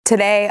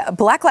Today,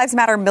 Black Lives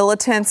Matter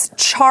militants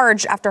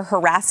charged after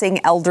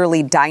harassing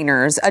elderly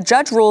diners. A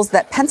judge rules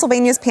that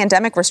Pennsylvania's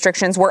pandemic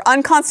restrictions were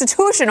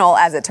unconstitutional,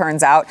 as it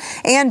turns out.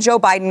 And Joe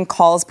Biden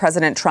calls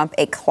President Trump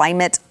a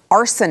climate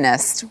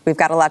arsonist. We've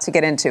got a lot to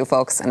get into,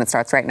 folks, and it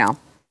starts right now.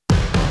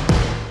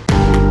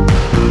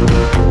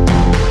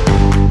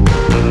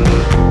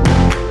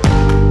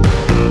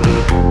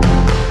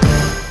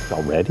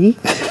 Already?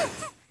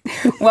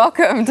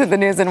 Welcome to the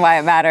news and why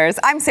it matters.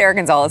 I'm Sarah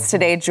Gonzalez.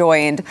 Today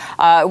joined,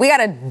 we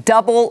got a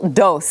double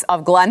dose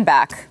of Glenn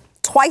Beck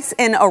twice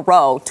in a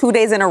row, 2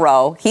 days in a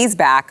row. He's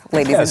back,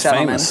 ladies and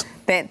gentlemen.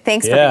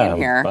 Thanks for being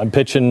here. I'm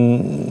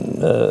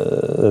pitching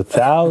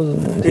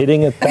 1,000,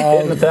 hitting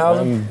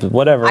 1,000,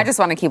 whatever. I just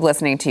want to keep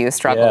listening to you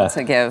struggle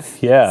to give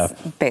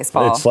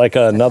baseball. It's like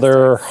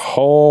another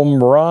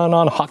home run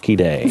on hockey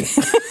day.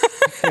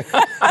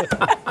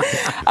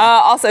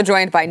 Also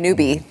joined by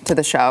newbie to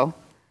the show.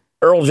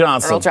 Earl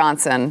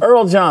Johnson.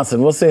 Earl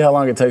Johnson. We'll see how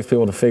long it takes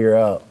people to figure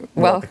out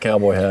the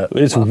cowboy hat.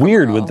 It's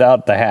weird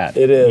without the hat.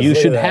 It is. You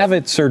should have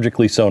it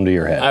surgically sewn to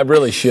your head. I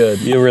really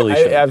should. You really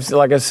should.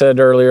 Like I said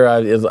earlier,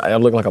 I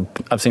look like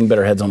I've seen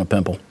better heads on a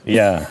pimple.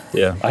 Yeah.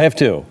 I have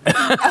too.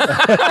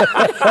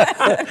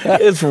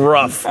 It's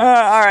rough. All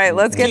right,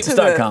 let's get to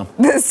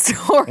the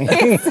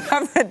stories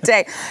of the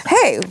day.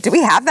 Hey, do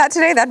we have that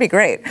today? That'd be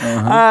great.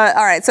 All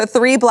right, so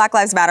 3 Black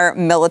Lives Matter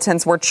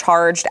militants were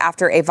charged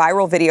after a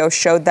viral video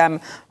showed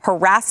them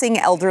harassing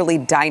elderly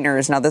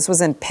diners. Now, this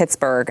was in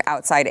Pittsburgh,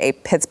 outside a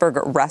Pittsburgh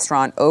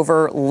restaurant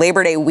over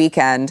Labor Day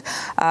weekend.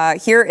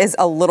 Here is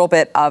a little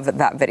bit of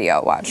that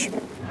video. Watch. The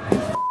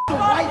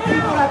white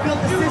people that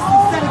built the system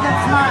set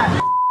against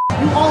mine.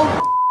 You all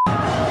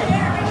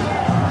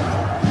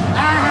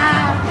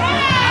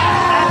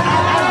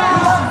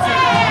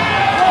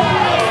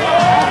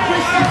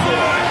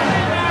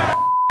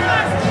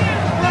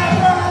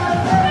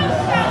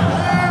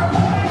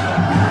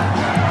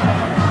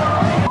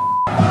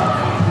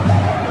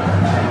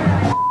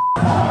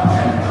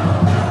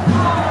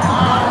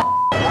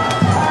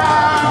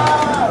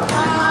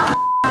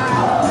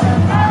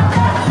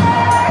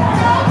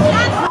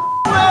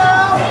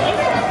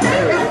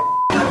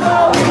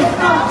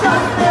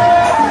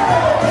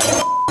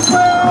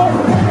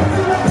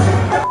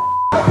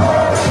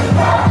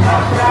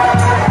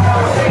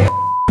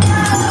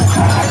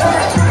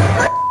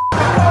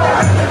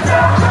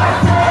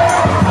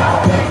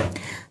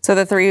So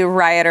the 3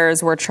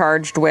 rioters were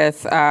charged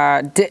with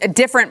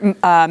different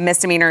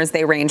misdemeanors.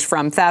 They range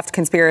from theft,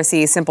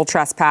 conspiracy, simple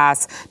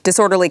trespass,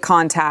 disorderly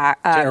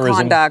conduct.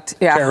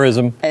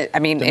 Terrorism. I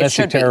mean,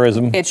 domestic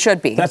terrorism. It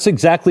should be. That's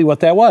exactly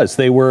what that was.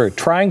 They were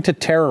trying to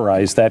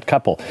terrorize that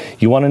couple.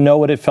 You want to know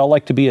what it felt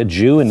like to be a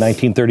Jew in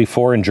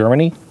 1934 in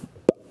Germany?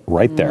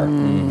 Right there.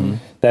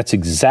 That's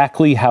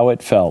exactly how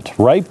it felt.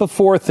 Right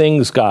before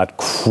things got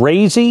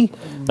crazy,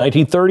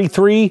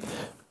 1933,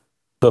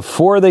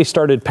 before they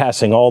started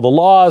passing all the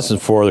laws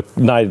and for the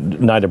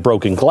night of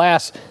broken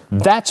glass,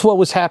 that's what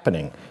was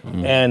happening.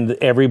 And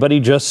everybody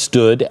just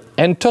stood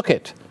and took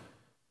it.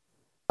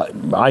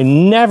 I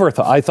never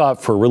thought, I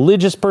thought for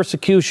religious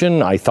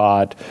persecution, I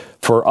thought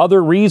for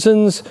other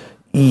reasons,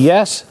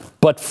 yes,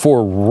 but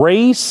for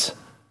race,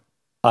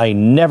 I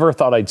never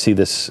thought I'd see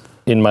this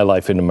in my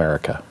life in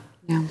America.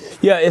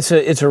 Yeah, it's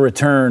a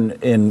return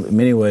in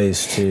many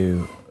ways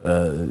to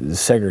the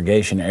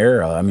segregation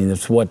era. I mean,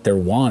 it's what they're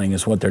wanting,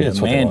 it's what they're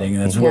demanding,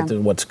 and that's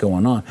what's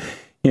going on.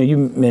 You know, you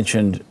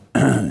mentioned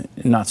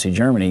Nazi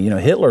Germany. You know,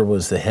 Hitler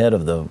was the head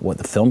of the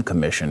film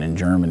commission in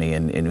Germany,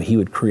 and he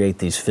would create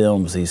these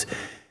films, these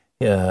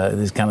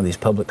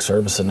public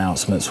service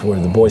announcements where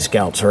the Boy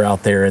Scouts are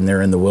out there and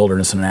they're in the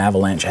wilderness and an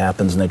avalanche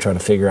happens and they try to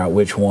figure out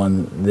which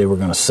one they were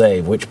going to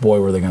save, which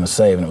boy were they going to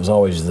save, and it was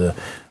always the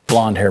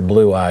blonde-haired,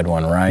 blue-eyed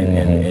one, right?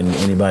 And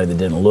anybody that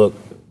didn't look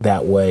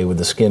that way with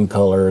the skin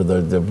color,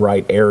 the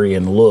right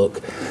Aryan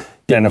look.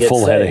 And a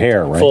full head of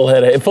hair, right? Full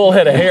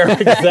head of hair,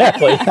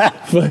 exactly.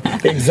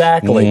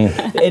 Exactly.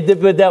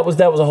 But that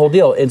was a whole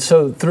deal. And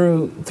so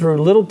through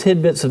little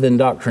tidbits of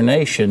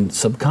indoctrination,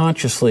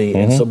 subconsciously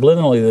and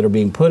subliminally that are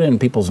being put in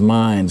people's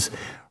minds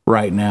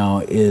right now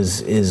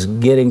is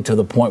getting to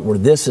the point where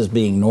this is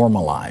being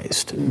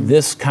normalized.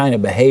 This kind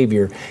of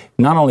behavior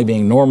not only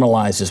being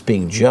normalized, it's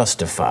being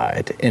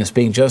justified, and it's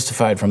being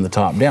justified from the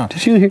top down.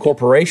 Did you hear?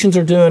 Corporations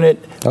are doing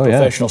it.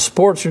 Professional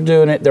sports are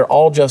doing it. They're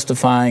all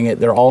justifying it.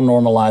 They're all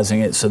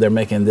normalizing it. So they're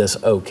making this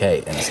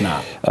okay, and it's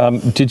not.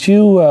 Did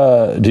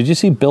you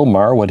see Bill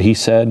Maher, what he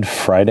said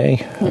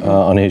Friday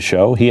on his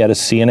show? He had a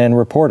CNN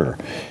reporter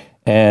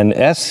and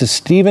asked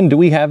Stephen, do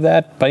we have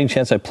that? By any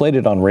chance, I played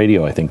it on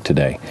radio, I think,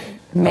 today.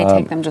 It may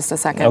take them just a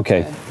second.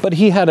 Okay. But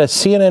he had a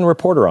CNN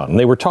reporter on, and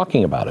they were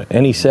talking about it.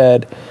 And he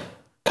said,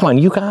 come on,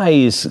 you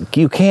guys,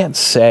 you can't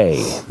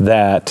say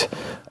that,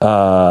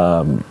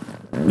 I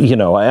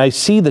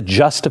see the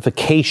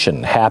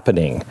justification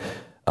happening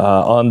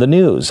on the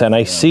news, and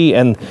I see,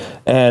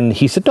 and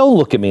he said, "Don't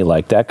look at me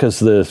like that," because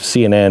the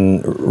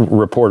CNN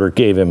reporter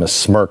gave him a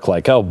smirk,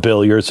 like, "Oh,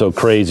 Bill, you're so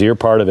crazy. You're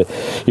part of it.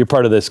 You're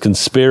part of this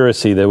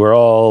conspiracy that we're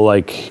all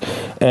like."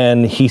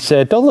 And he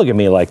said, "Don't look at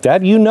me like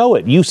that. You know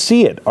it. You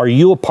see it. Are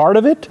you a part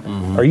of it?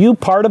 Are you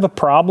part of a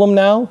problem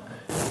now?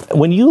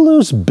 When you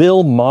lose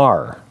Bill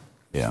Maher,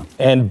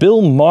 and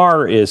Bill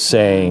Maher is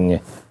saying,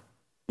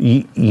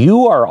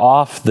 you are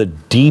off the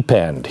deep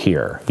end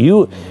here.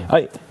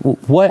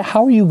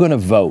 How are you going to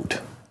vote?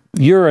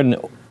 You're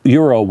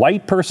a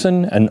white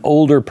person, an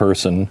older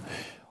person,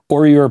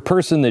 or you're a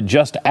person that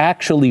just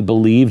actually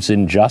believes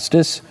in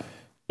justice.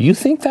 You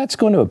think that's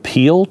going to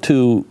appeal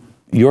to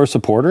your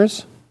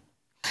supporters?"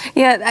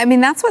 Yeah, I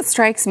mean, that's what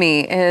strikes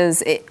me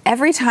is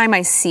every time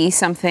I see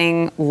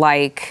something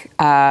like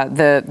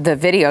the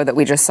video that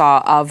we just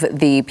saw of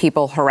the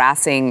people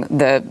harassing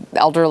the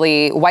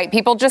elderly white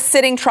people just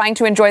sitting trying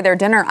to enjoy their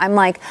dinner, I'm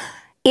like,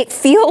 it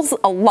feels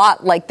a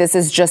lot like these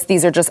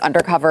are just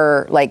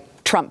undercover like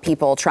Trump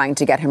people trying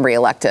to get him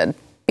reelected.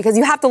 Because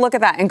you have to look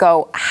at that and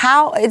go,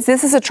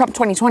 this is a Trump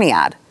 2020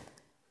 ad.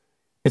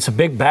 It's a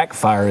big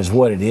backfire is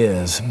what it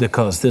is,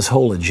 because this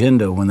whole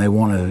agenda, when they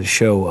want to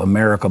show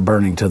America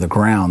burning to the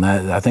ground,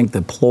 I think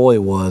the ploy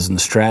was and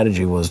the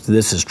strategy was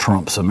this is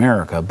Trump's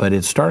America. But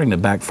it's starting to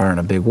backfire in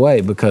a big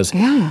way because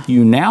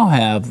you now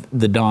have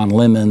the Don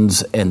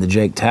Lemons and the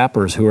Jake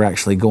Tappers who are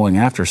actually going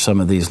after some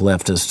of these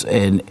leftists.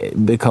 And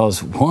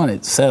because, one,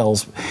 it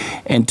sells,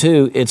 and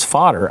two, it's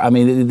fodder. I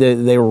mean,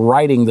 they're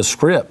writing the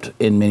script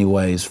in many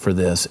ways for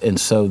this. And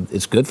so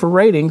it's good for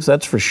ratings,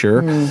 that's for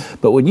sure.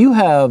 But when you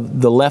have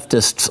the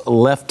leftist,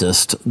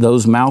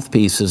 those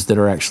mouthpieces that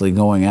are actually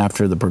going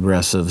after the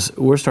progressives,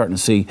 we're starting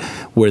to see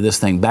where this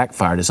thing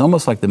backfired. It's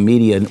almost like the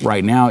media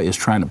right now is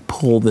trying to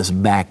pull this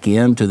back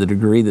in to the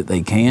degree that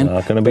they can.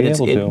 Not going to be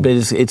able to. But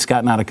it's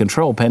gotten out of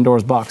control.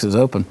 Pandora's box is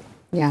open.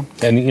 Yeah.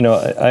 And,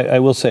 I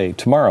will say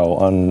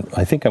tomorrow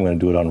I think I'm going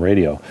to do it on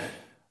radio,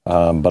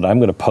 but I'm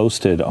going to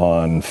post it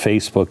on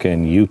Facebook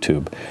and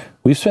YouTube.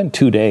 We've spent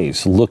 2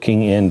 days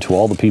looking into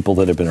all the people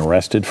that have been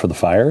arrested for the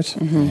fires.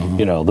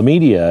 The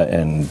media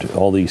and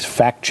all these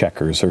fact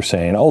checkers are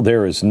saying, "Oh,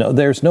 there's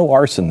no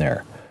arson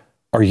there."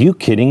 Are you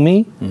kidding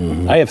me?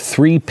 I have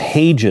 3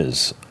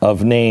 pages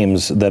of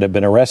names that have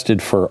been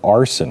arrested for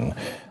arson,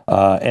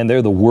 and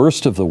they're the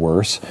worst of the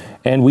worst.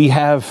 And we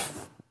have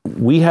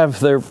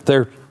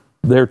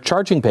their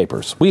charging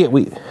papers.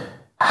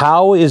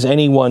 How is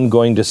anyone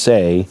going to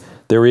say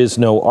there is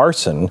no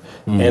arson,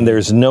 and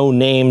there's no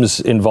names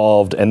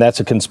involved, and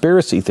that's a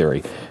conspiracy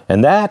theory?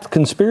 And that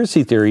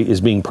conspiracy theory is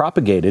being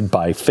propagated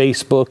by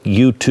Facebook,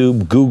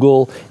 YouTube,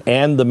 Google,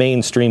 and the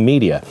mainstream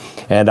media.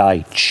 And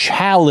I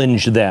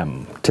challenge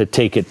them to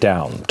take it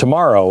down.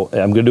 Tomorrow,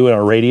 I'm going to do it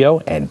on radio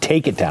and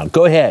take it down.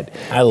 Go ahead.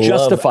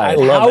 Justify it.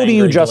 How do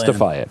you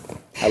justify it?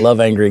 I love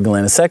Angry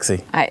Glenn. It's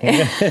sexy.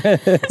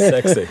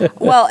 Sexy.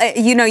 Well,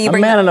 you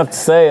I'm man enough to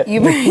say it.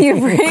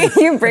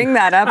 You bring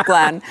that up,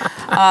 Glenn.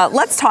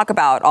 Let's talk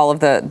about all of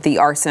the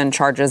arson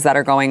charges that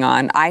are going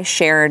on. I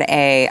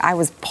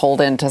was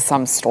pulled into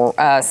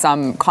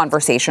some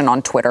conversation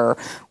on Twitter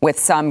with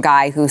some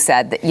guy who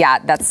said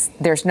that,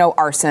 there's no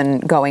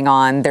arson going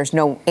on. There's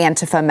no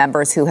Antifa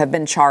members who have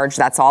been charged.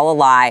 That's all a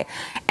lie.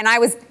 And I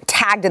was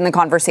tagged in the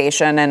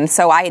conversation, and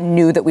so I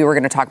knew that we were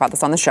going to talk about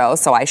this on the show,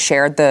 so I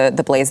shared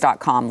the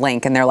Blaze.com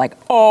link, and they're like,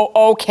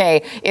 "Oh,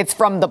 okay, it's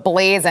from the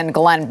Blaze and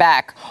Glenn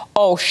Beck.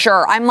 Oh,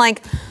 sure." I'm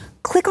like,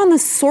 click on the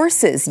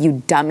sources,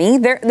 you dummy.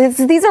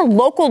 These are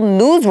local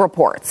news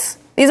reports.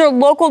 These are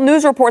local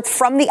news reports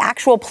from the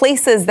actual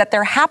places that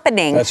they're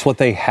happening. That's what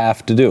they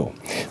have to do.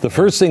 The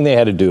first thing they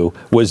had to do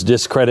was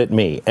discredit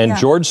me. And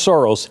George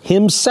Soros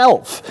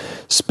himself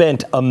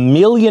spent $1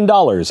 million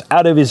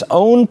out of his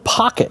own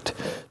pocket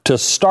to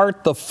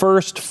start the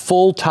first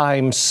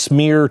full-time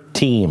smear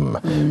team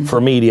for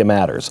Media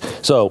Matters.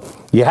 So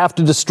you have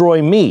to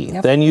destroy me.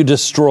 Yep. Then you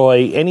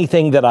destroy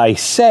anything that I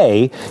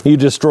say. You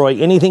destroy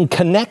anything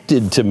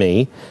connected to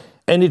me.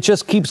 And it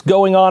just keeps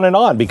going on and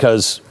on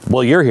because,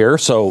 well, you're here,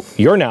 so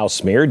you're now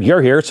smeared.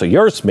 You're here, so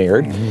you're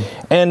smeared.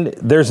 And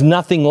there's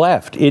nothing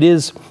left. It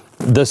is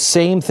the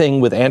same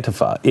thing with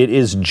Antifa. It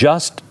is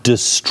just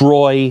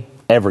destroy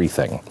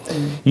everything.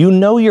 You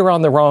know you're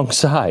on the wrong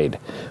side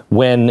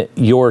when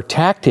your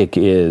tactic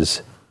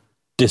is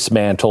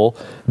dismantle,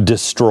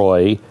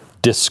 destroy,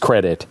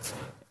 discredit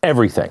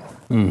everything.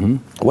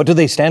 What do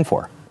they stand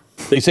for?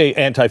 They say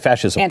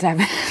anti-fascism.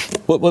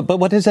 But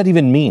what does that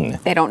even mean?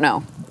 They don't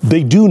know.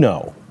 They do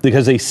know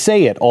because they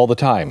say it all the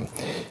time.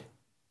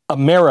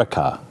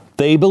 America.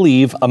 They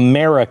believe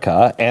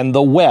America and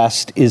the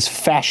West is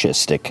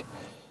fascistic.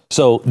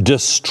 So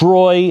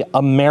destroy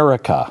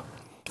America,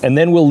 and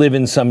then we'll live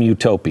in some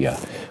utopia.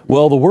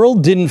 Well, the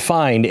world didn't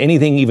find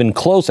anything even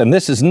close, and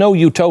this is no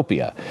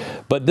utopia,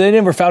 but they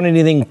never found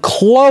anything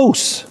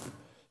close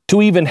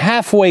to even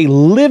halfway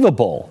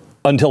livable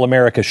until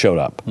America showed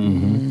up.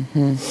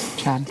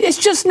 It's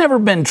just never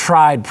been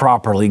tried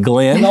properly,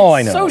 Glenn. No,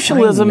 I know.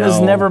 Socialism has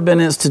never been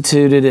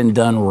instituted and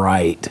done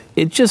right.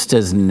 It just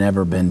has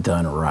never been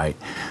done right.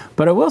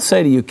 But I will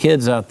say to you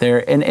kids out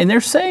there, and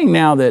they're saying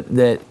now that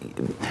it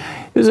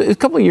was a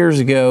couple of years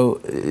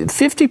ago,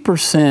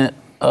 50%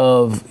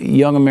 of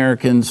young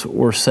Americans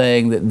were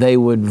saying that they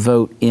would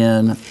vote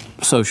in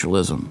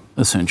socialism,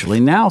 essentially.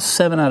 Now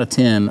 7 out of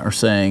 10 are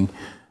saying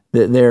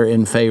that they're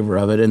in favor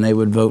of it and they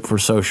would vote for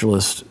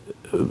socialist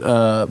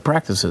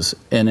practices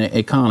and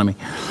economy.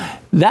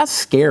 That's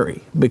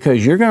scary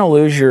because you're going to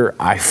lose your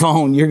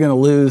iPhone, you're going to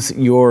lose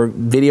your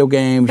video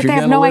games, but you're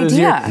going to lose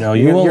your No,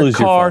 you won't lose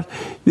your phone.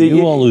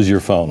 You won't lose your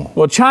phone.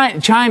 Well,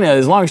 China,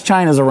 as long as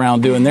China's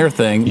around doing their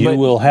thing, you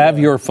will have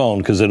your phone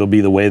because it'll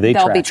be the way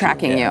they'll be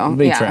tracking you. They'll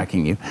be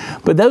tracking you.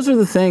 But those are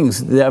the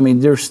things that, I mean,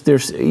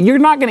 there's you're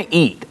not going to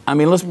eat. I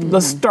mean,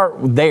 let's start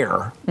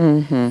there.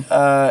 And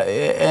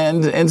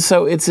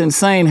so it's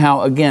insane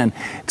how, again,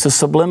 it's a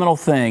subliminal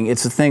thing.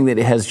 It's a thing that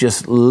has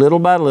just little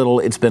by little,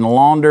 it's been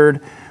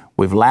laundered.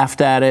 We've laughed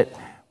at it.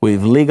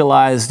 We've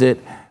legalized it.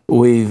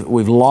 We've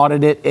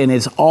lauded it. And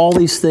it's all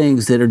these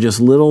things that are just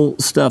little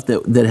stuff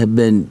that have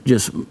been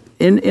just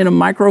in a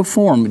micro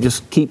form,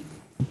 just keep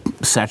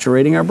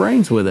saturating our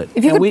brains with it.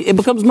 It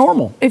becomes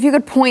normal. If you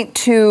could point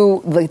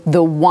to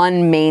the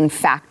one main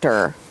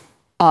factor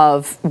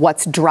of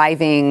what's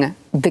driving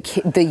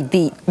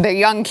the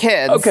young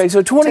kids. Okay,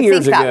 so 20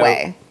 years ago. That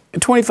way.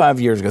 25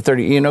 years ago,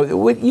 30,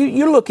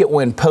 you look at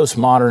when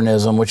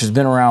postmodernism, which has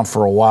been around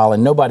for a while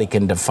and nobody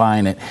can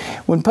define it,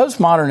 when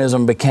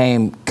postmodernism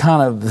became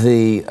kind of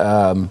the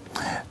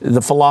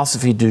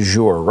philosophy du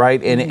jour,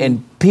 right?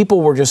 And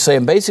people were just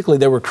saying, basically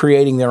they were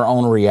creating their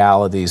own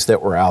realities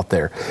that were out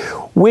there.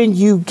 When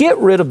you get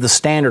rid of the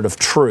standard of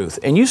truth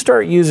and you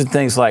start using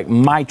things like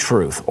my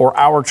truth or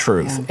our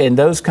truth and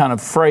those kind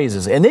of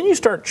phrases, and then you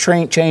start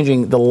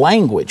changing the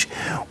language,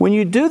 when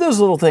you do those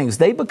little things,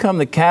 they become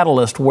the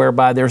catalyst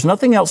whereby there's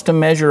nothing else to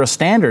measure a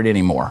standard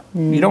anymore.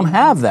 You don't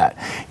have that.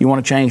 You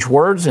want to change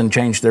words and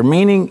change their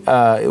meaning.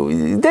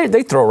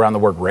 They throw around the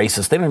word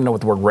racist. They don't even know what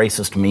the word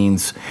racist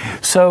means.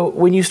 So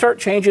when you start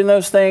changing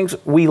those things,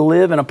 we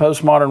live in a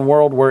postmodern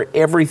world where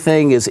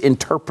everything is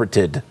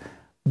interpreted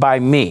by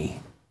me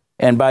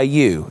and by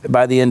you,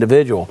 by the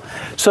individual.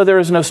 So there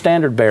is no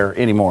standard bearer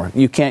anymore.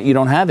 You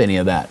don't have any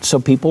of that.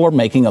 So people are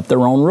making up their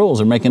own rules.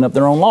 They're making up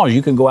their own laws.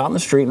 You can go out in the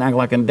street and act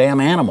like a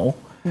damn animal,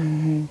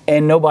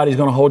 and nobody's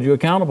going to hold you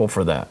accountable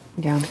for that.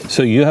 Yeah.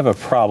 So you have a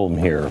problem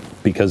here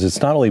because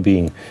it's not only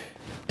being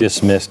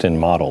dismissed and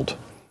modeled.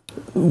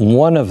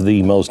 One of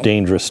the most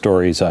dangerous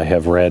stories I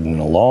have read in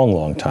a long,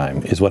 long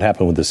time is what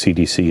happened with the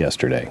CDC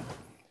yesterday.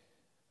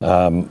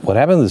 What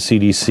happened with the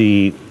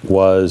CDC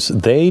was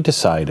they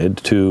decided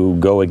to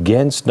go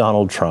against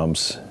Donald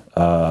Trump's,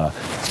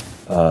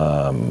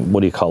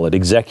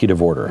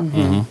 executive order.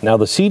 Now,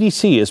 the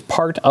CDC is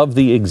part of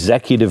the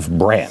executive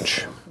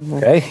branch,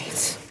 okay?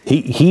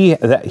 He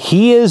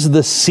is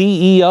the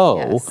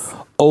CEO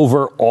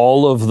over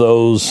all of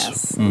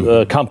those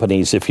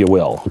companies, if you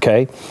will,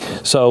 okay?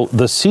 So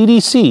the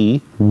CDC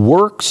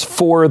works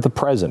for the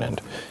president.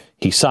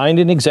 He signed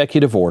an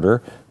executive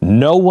order.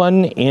 No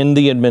one in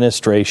the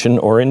administration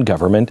or in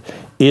government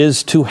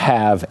is to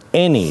have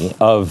any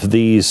of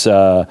these,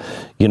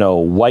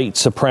 white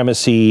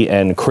supremacy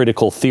and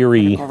critical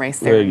theory, race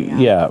theory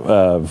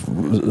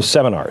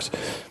seminars.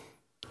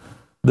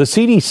 The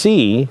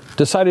CDC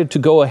decided to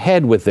go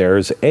ahead with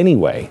theirs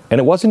anyway. And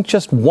it wasn't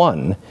just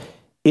one.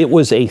 It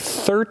was a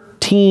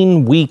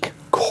 13-week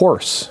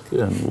course.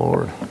 Good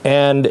Lord.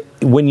 And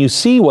when you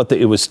see what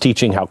it was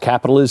teaching, how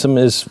capitalism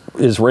is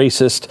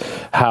racist,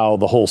 how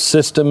the whole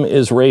system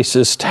is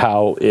racist,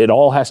 how it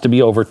all has to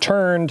be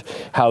overturned,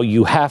 how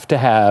you have to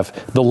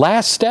have, the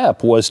last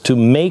step was to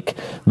make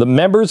the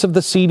members of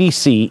the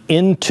CDC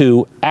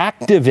into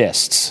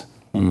activists,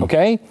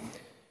 okay?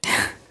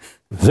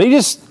 They're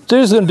just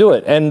going to do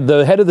it. And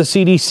the head of the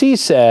CDC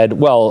said,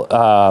 well,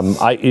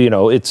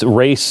 it's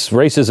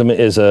racism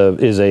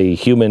is a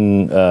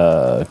human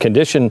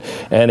condition,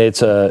 and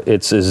it's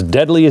as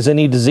deadly as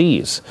any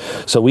disease.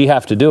 So we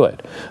have to do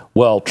it.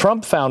 Well,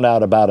 Trump found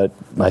out about it,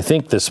 I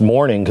think, this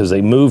morning, because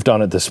they moved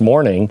on it this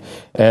morning,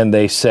 and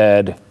they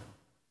said,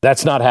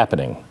 that's not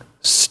happening.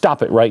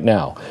 Stop it right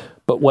now.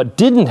 But what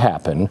didn't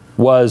happen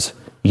was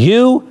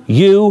you,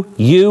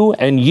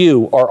 and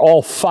you are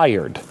all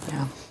fired.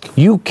 Yeah.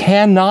 You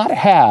cannot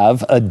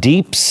have a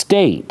deep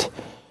state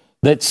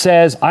that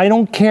says, I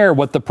don't care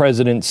what the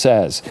president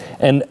says.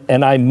 And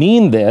I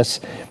mean this.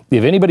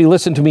 If anybody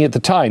listened to me at the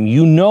time,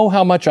 you know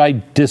how much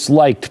I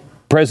disliked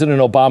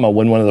President Obama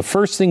when one of the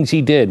first things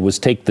he did was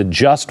take the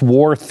just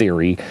war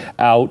theory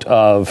out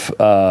of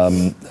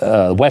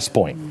West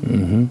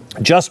Point.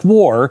 Just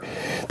war,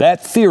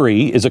 that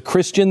theory is a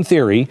Christian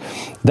theory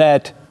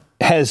that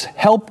has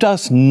helped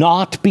us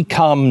not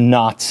become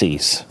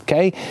Nazis,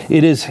 okay?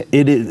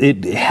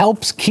 It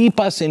helps keep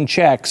us in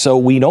check so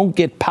we don't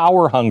get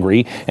power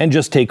hungry and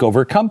just take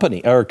over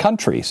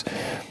countries.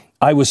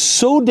 I was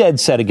so dead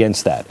set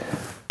against that.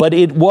 But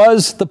it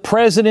was the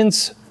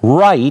president's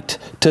right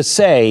to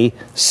say,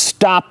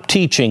 stop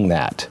teaching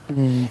that.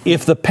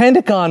 If the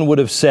Pentagon would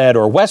have said,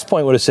 or West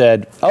Point would have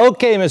said,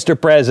 okay, Mr.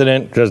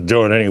 President, just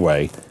do it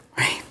anyway.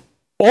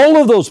 All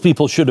of those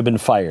people should have been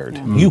fired.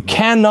 You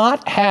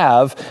cannot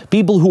have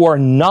people who are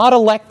not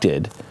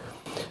elected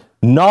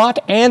not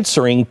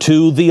answering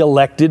to the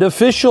elected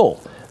official.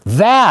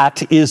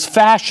 That is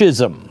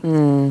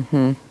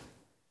fascism.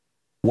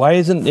 Why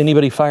isn't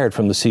anybody fired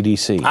from the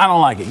CDC? I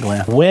don't like it,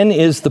 Glenn. When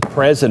is the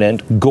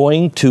president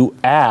going to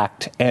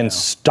act and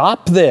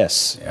stop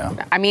this?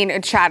 Yeah. I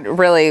mean, Chad,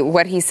 really,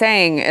 what he's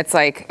saying, it's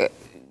like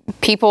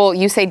people,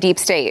 you say deep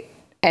state,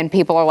 and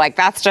people are like,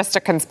 that's just a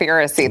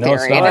conspiracy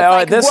theory. And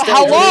it's like,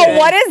 hello,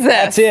 what is this?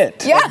 That's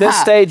it. Yeah. At this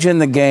stage in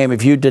the game,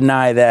 if you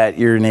deny that,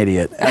 you're an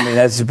idiot. I mean,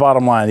 that's the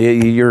bottom line.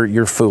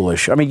 You're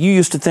foolish. I mean, you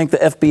used to think the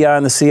FBI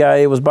and the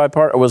CIA was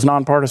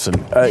nonpartisan.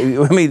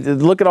 I mean,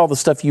 look at all the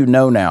stuff you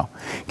know now.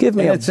 Give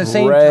me a break. It's the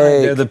same time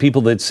they're the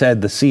people that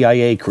said the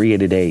CIA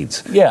created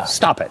AIDS. Yeah.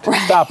 Stop it.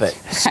 Stop it.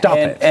 Stop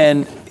it.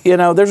 And you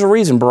know, there's a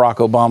reason Barack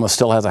Obama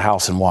still has a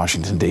house in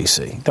Washington,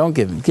 D.C. Don't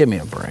give me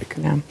a break.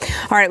 Yeah.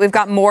 All right, we've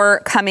got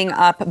more coming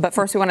up, but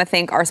first we want to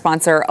thank our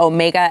sponsor,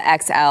 Omega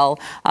XL.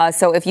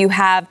 So if you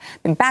have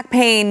back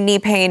pain, knee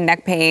pain,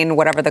 neck pain,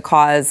 whatever the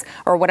cause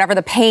or whatever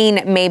the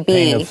pain may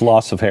be. Pain of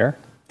loss of hair?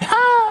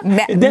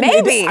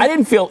 Maybe. I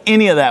didn't feel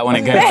any of that when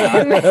it came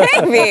out.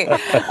 Maybe.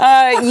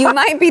 You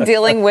might be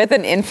dealing with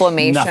an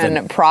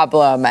inflammation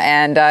problem.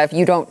 And if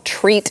you don't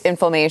treat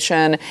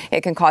inflammation,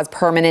 it can cause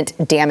permanent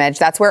damage.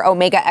 That's where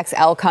Omega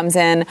XL comes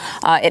in.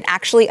 It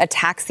actually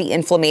attacks the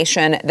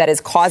inflammation that is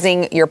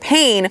causing your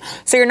pain.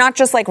 So you're not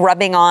just like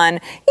rubbing on,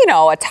 you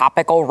know, a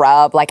topical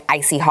rub like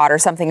icy hot or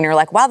something. And you're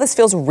like, wow, this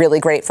feels really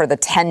great for the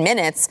 10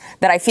 minutes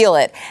that I feel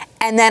it.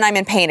 And then I'm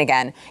in pain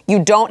again.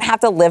 You don't have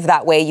to live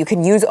that way. You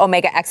can use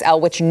Omega XL,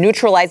 which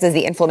neutralizes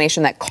the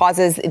inflammation that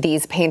causes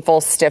these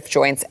painful stiff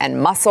joints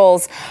and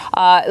muscles.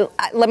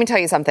 Let me tell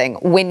you something.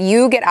 When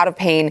you get out of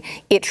pain,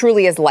 it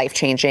truly is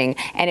life-changing.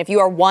 And if you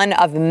are one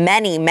of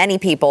many, many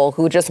people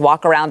who just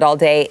walk around all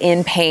day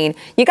in pain,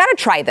 you got to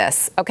try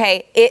this,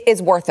 okay? It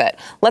is worth it.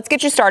 Let's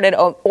get you started.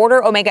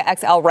 Order Omega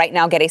XL right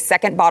now. Get a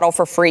second bottle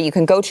for free. You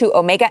can go to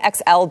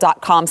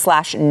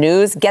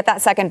omegaxl.com/news. Get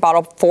that second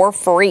bottle for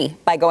free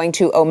by going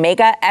to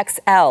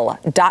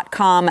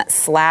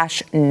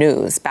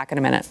omegaxl.com/news. Back in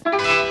a minute.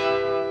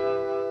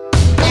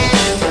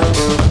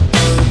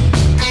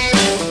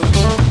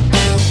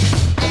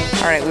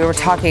 All right, we were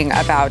talking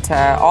about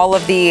all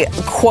of the,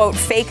 quote,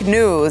 fake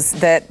news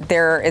that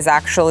there is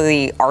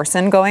actually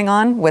arson going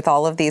on with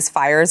all of these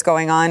fires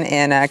going on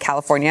in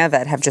California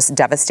that have just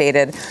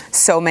devastated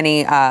so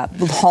many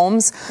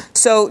homes.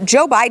 So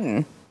Joe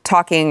Biden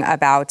talking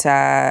about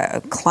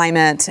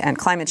climate and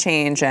climate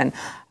change and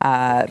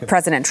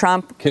President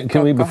Trump.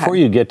 Can we, before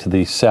you get to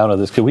the sound of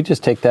this, can we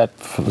just take that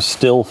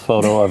still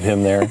photo of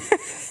him there?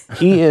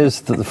 He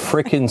is the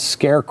frickin'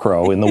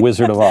 scarecrow in The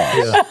Wizard of Oz.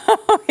 Yeah.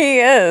 He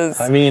is.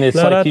 I mean, it's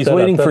like he's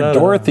waiting for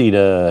Dorothy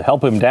to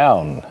help him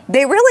down.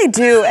 They really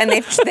do, and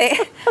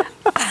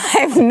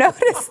I've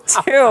noticed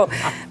too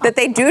that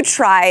they do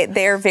try.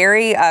 They're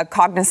very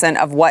cognizant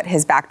of what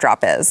his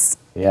backdrop is.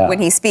 Yeah.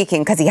 When he's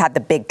speaking, because he had the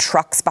big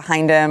trucks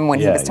behind him when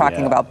he was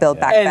talking about Build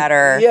Back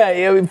Better.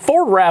 Yeah,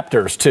 Ford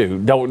Raptors too.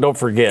 Don't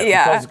forget.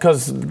 Yeah.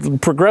 Because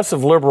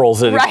progressive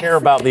liberals that care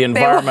about the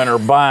environment are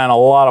buying a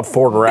lot of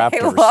Ford Raptors.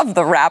 They love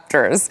the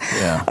Raptors.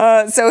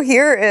 Yeah. So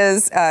here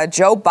is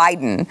Joe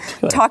Biden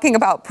talking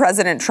about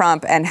President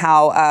Trump and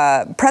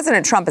how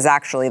President Trump is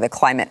actually the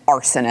climate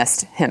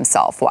arsonist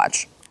himself.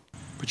 Watch.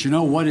 But you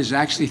know what is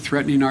actually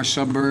threatening our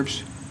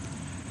suburbs?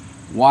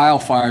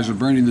 Wildfires are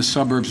burning the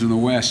suburbs in the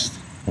West.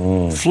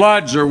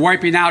 Floods are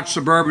wiping out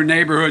suburban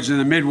neighborhoods in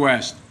the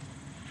Midwest.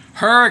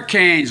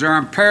 Hurricanes are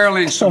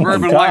imperiling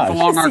suburban life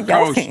along our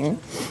coast. If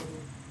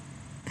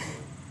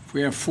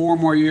we have 4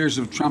 more years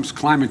of Trump's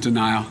climate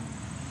denial,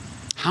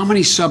 how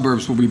many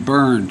suburbs will be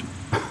burned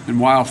in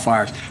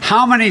wildfires?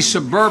 How many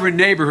suburban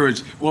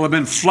neighborhoods will have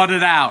been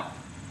flooded out?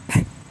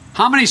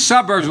 How many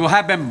suburbs will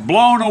have been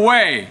blown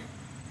away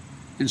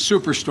in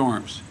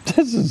superstorms?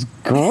 This is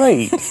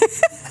great.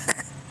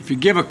 If you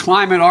give a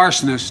climate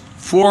arsonist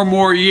 4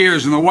 more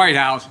years in the White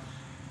House,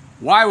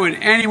 why would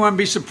anyone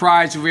be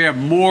surprised if we have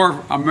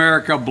more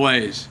America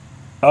ablaze?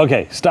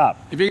 Okay, stop.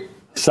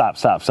 Stop.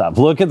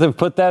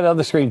 Put that on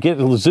the screen.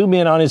 Zoom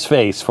in on his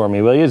face for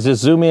me, will you?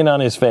 Just zoom in on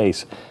his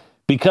face.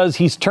 Because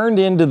he's turned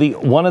into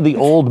one of the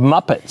old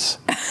Muppets.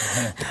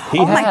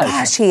 My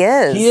gosh, he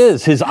is. He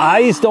is. His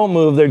eyes don't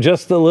move. They're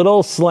just a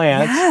little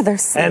slant. Yeah, they're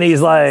so And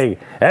he's like,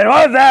 and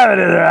what's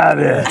happening around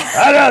here?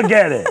 I don't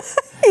get it.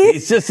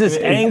 He's just this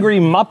angry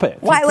Muppet.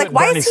 Why? Like,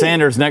 why Bernie is he...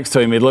 Sanders next to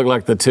him, he'd look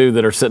like the two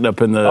that are sitting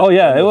up in the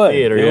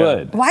theater. It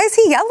would. Why is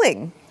he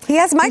yelling? He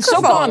has microphones. He's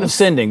so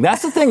condescending.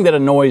 That's the thing that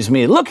annoys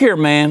me. Look here,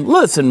 man.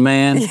 Listen,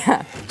 man.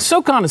 Yeah.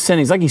 So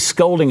condescending. It's like he's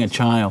scolding a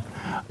child.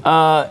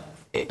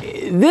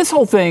 This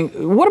whole thing,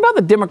 what about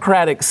the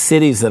Democratic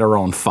cities that are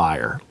on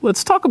fire?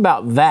 Let's talk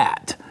about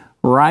that,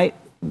 right?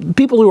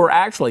 People who are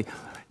actually...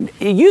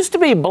 It used to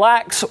be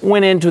blacks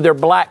went into their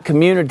black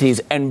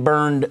communities and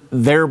burned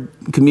their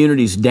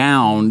communities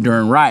down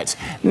during riots.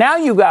 Now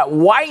you got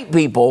white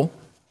people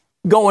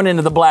going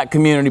into the black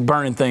community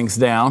burning things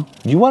down.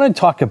 You want to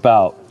talk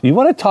about You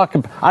want to talk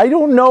about, I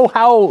don't know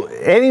how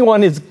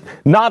anyone is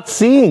not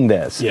seeing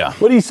this. Yeah.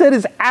 What he said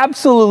is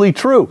absolutely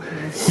true.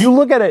 You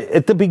look at it,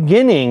 at the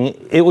beginning,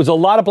 it was a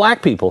lot of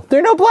black people. There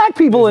are no black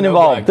people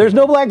involved. There's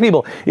no black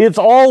people. It's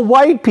all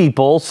white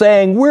people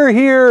saying, we're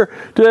here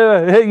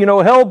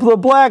to, help the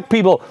black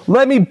people.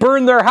 Let me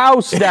burn their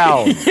house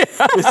down.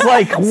 It's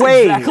like,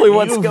 wait. Exactly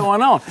what's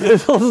going on.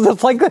 It's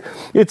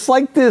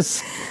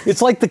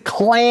like the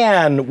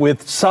Klan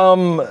with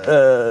some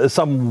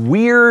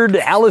weird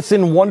Alice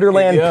in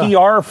Wonderland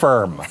PR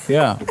firm.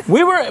 Yeah,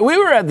 we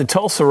were at the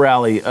Tulsa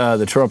rally,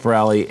 the Trump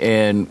rally,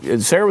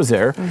 and Sarah was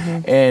there.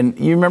 Mm-hmm. And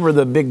you remember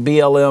the big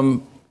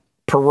BLM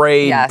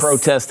parade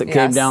protest that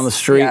came down the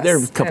street? There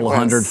were a couple of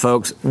hundred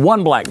folks.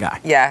 One black guy.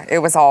 Yeah, it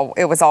was all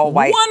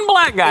white. One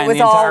black guy in the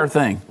entire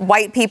thing.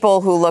 White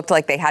people who looked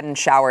like they hadn't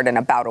showered in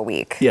about a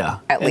week. Yeah,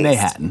 at least. And they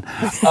hadn't.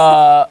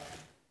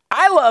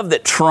 I love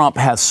that Trump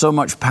has so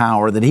much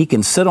power that he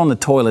can sit on the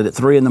toilet at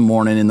 3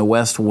 a.m. in the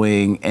West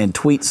Wing and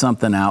tweet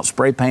something out,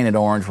 spray painted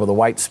orange with a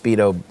white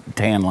Speedo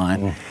tan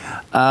line,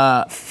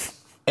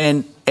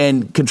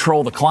 and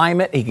control the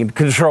climate. He can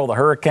control the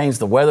hurricanes,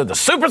 the weather, the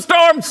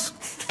superstorms.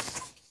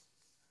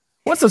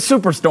 What's a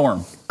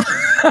superstorm?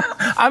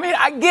 I mean,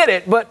 I get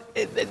it, but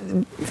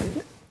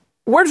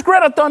where's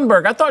Greta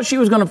Thunberg? I thought she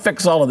was going to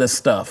fix all of this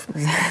stuff.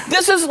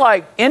 This is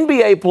like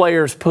NBA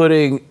players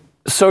putting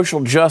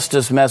social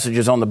justice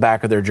messages on the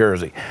back of their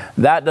jersey.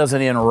 That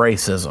doesn't end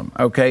racism,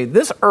 okay?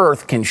 This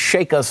earth can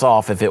shake us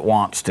off if it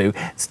wants to.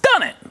 It's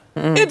done it.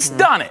 Mm-hmm. It's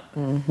done it.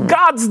 Mm-hmm.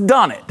 God's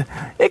done it.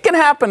 It can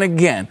happen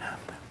again,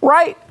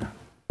 right?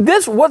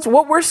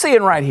 What we're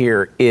seeing right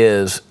here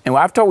is, and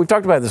we've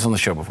talked about this on the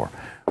show before.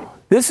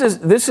 This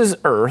is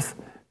earth.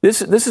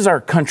 This is our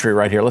country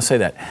right here. Let's say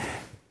that.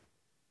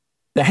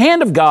 The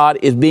hand of God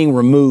is being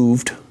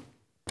removed.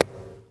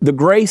 The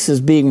grace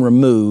is being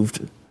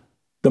removed.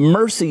 The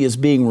mercy is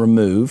being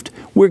removed.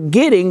 We're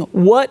getting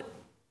what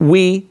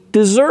we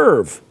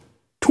deserve.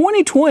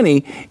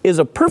 2020 is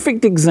a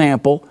perfect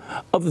example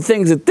of the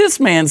things that this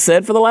man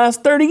said for the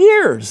last 30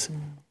 years.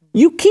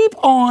 You keep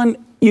on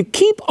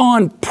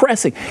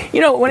pressing.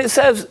 When it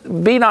says,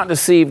 be not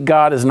deceived,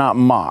 God is not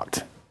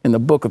mocked in the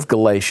book of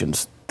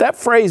Galatians, that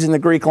phrase in the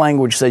Greek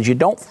language says you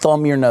don't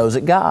thumb your nose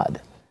at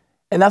God.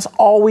 And that's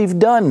all we've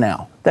done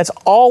now. That's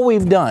all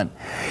we've done.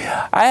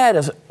 I had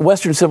a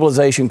Western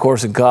civilization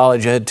course in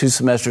college. I had 2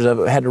 semesters of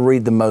it. I had to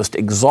read the most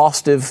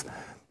exhaustive,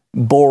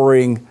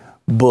 boring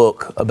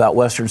book about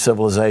Western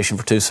civilization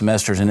for 2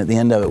 semesters. And at the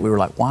end of it, we were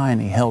like, why in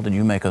the hell did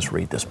you make us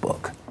read this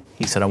book?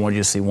 He said, I want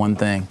you to see one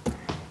thing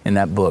in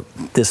that book,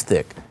 this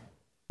thick.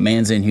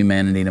 Man's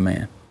inhumanity to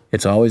man.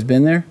 It's always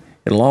been there.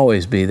 It'll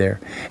always be there.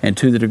 And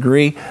to the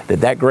degree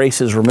that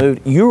grace is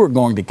removed, you are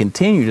going to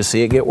continue to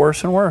see it get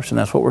worse and worse. And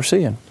that's what we're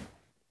seeing.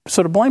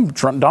 So to blame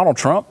Donald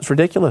Trump is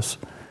ridiculous.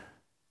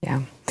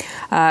 Yeah.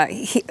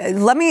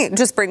 Let me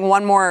just bring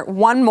one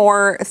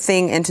more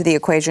thing into the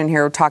equation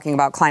here, talking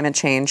about climate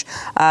change.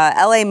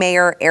 L.A.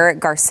 Mayor Eric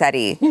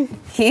Garcetti,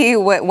 he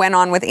went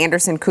on with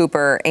Anderson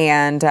Cooper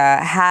and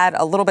had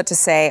a little bit to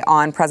say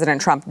on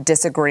President Trump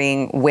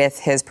disagreeing with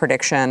his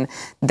prediction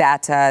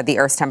that the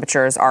Earth's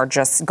temperatures are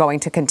just going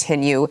to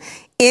continue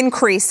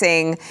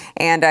increasing.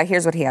 And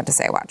here's what he had to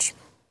say. Watch.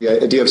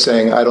 The idea of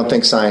saying, I don't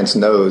think science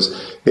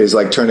knows, is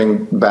like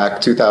turning back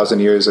 2,000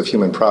 years of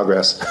human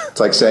progress. It's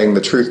like saying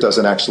the truth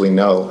doesn't actually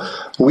know.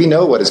 We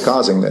know what is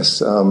causing this.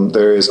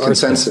 There is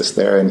consensus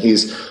there, and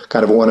he's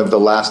kind of one of the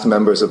last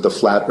members of the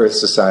Flat Earth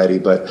Society.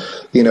 But,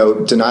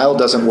 denial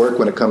doesn't work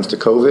when it comes to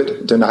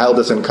COVID. Denial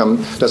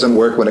doesn't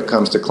work when it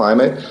comes to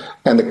climate.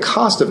 And the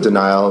cost of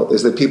denial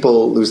is that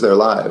people lose their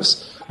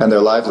lives and their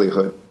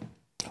livelihood.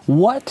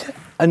 What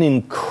an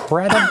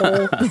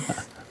incredible...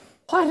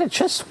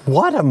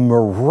 What a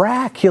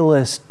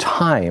miraculous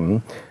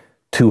time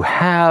to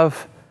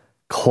have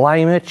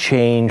climate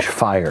change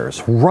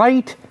fires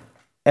right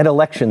at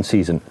election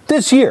season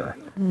this year.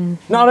 Mm-hmm.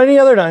 Not any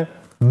other time.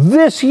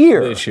 This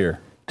year.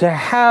 To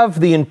have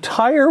the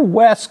entire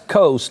West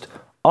Coast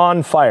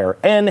on fire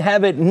and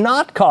have it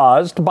not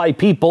caused by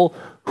people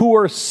who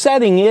are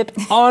setting it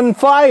on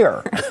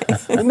fire.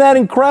 Isn't that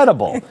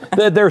incredible?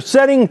 That they're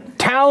setting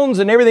towns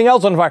and everything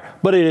else on fire,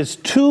 but it is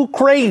too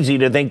crazy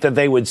to think that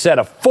they would set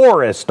a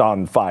forest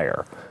on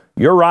fire.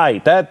 You're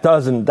right. That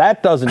doesn't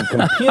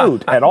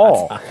compute at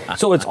all.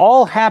 So it's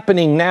all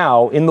happening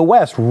now in the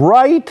West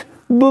right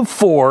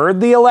before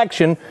the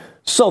election,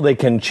 so they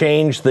can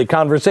change the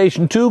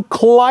conversation to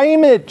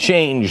climate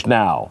change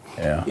now.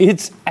 Yeah.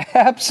 It's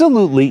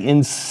absolutely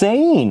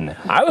insane.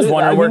 I was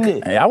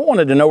wondering I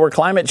wanted to know where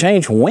climate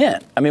change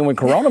went. I mean, when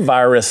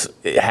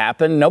coronavirus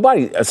happened,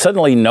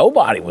 suddenly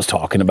nobody was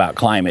talking about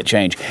climate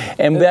change.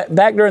 And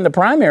back during the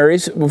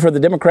primaries for the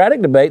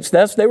Democratic debates,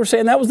 they were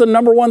saying that was the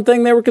number one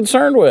thing they were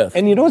concerned with.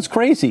 And what's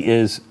crazy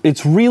is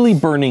it's really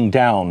burning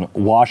down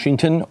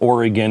Washington,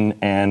 Oregon,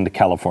 and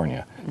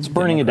California. It's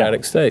burning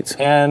Democratic states.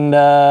 And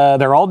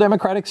they're all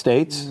Democratic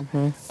states.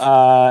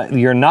 Mm-hmm.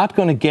 You're not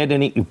going to get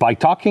any, by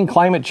talking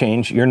climate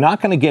change, you're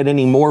not going to get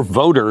any more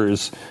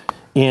voters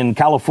in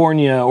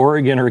California,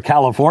 Oregon, or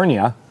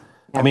California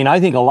I mean, I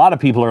think a lot of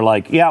people are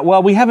like, yeah,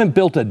 well, we haven't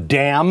built a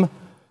dam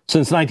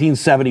since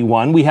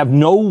 1971. We have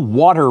no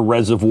water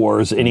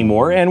reservoirs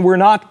anymore, and we're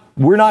not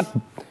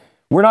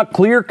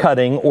clear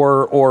cutting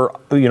or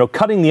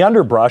cutting the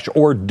underbrush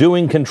or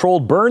doing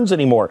controlled burns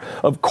anymore.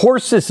 Of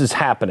course this is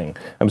happening.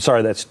 I'm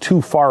sorry, that's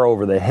too far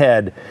over the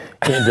head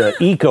into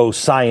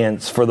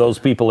eco-science for those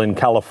people in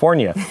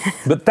California.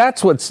 But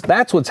that's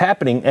what's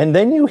happening. And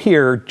then you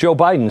hear Joe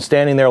Biden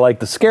standing there like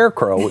the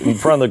scarecrow in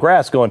front of the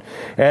grass going,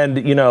 and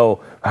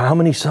how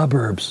many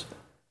suburbs?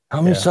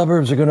 How many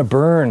suburbs are going to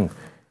burn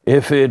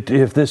if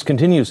this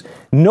continues?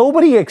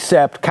 Nobody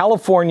except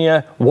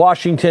California,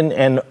 Washington,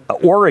 and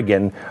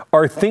Oregon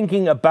are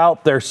thinking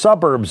about their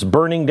suburbs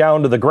burning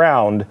down to the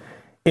ground.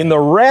 In the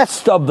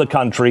rest of the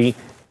country,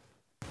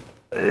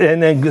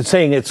 and then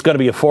saying it's going to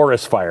be a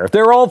forest fire.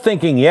 They're all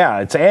thinking,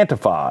 yeah, it's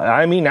Antifa.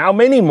 I mean, how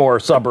many more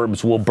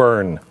suburbs will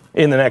burn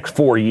in the next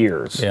 4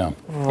 years? Yeah.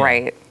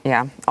 Right.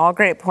 Yeah. All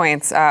great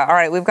points. All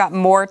right. We've got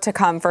more to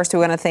come. First, we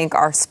want to thank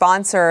our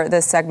sponsor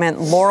this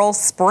segment, Laurel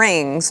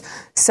Springs.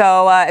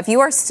 So if you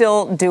are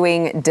still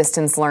doing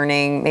distance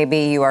learning, maybe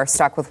you are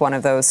stuck with one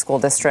of those school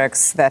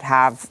districts that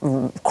have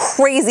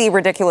crazy,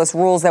 ridiculous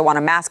rules that want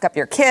to mask up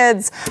your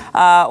kids,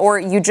 or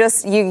you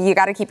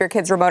got to keep your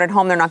kids remote at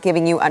home. They're not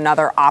giving you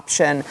another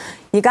option.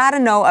 You got to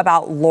know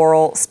about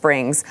Laurel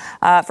Springs.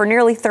 For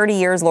nearly 30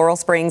 years, Laurel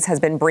Springs has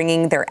been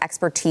bringing their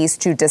expertise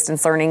to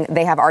distance learning.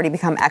 They have already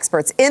become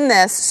experts in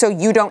this, so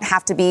you don't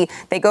have to be.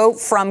 They go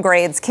from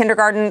grades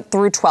kindergarten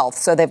through 12th,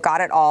 so they've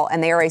got it all,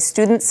 and they are a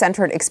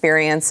student-centered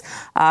experience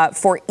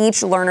for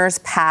each learner's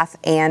path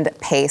and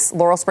pace.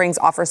 Laurel Springs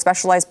offers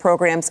specialized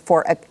programs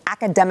for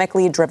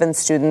academically driven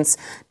students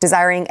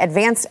desiring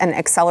advanced and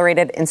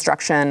accelerated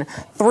instruction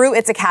through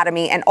its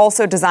academy, and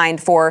also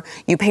designed for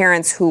you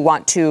parents who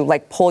want to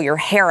pull your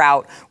hair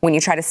out when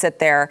you try to sit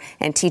there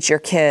and teach your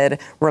kid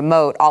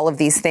remote, all of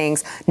these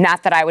things.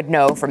 Not that I would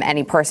know from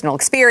any personal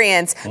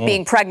experience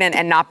being pregnant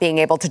and not being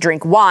able to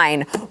drink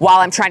wine while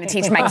I'm trying to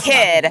teach my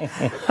kid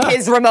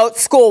his remote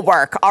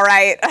schoolwork. All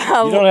right.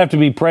 You don't have to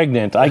be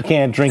pregnant. I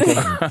can't drink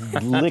a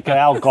lick of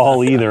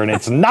alcohol either, and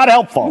it's not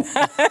helpful.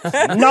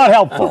 Not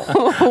helpful.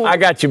 I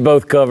got you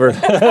both covered.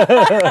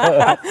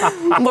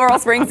 Laurel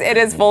Springs, it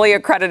is fully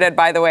accredited,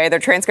 by the way. Their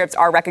transcripts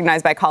are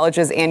recognized by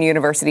colleges and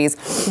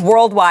universities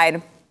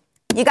worldwide.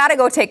 You got to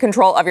go take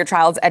control of your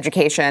child's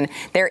education.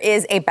 There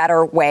is a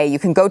better way. You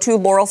can go to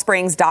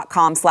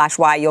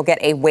laurelsprings.com/Y. You'll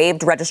get a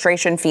waived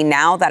registration fee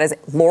now. That is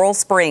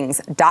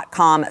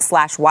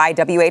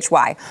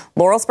laurelsprings.com/YWHY.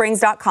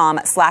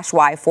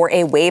 laurelsprings.com/Y for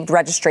a waived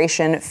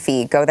registration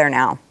fee. Go there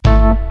now.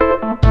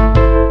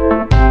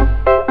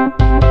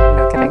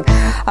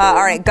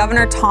 All right,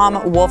 Governor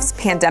Tom Wolf's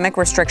pandemic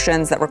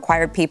restrictions that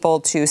required people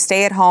to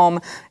stay at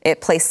home,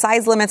 it placed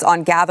size limits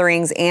on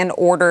gatherings and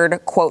ordered,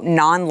 quote,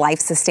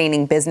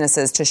 non-life-sustaining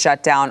businesses to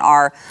shut down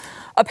are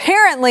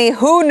apparently,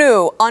 who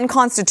knew,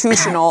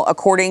 unconstitutional,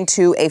 according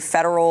to a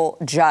federal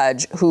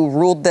judge who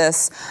ruled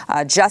this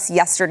just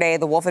yesterday.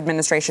 The Wolf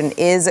administration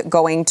is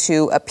going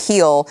to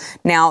appeal.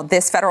 Now,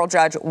 this federal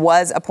judge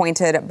was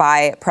appointed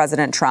by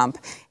President Trump,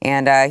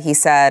 and he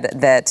said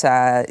that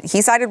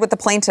he sided with the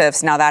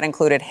plaintiffs. Now, that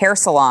included hair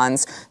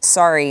salons,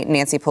 sorry,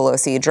 Nancy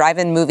Pelosi,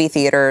 drive-in movie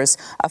theaters,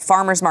 a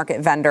farmer's market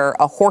vendor,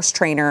 a horse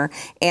trainer,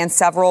 and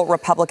several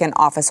Republican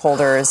office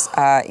holders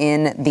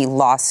in the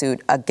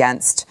lawsuit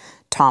against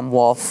Tom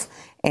Wolf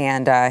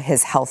and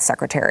his health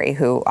secretary,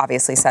 who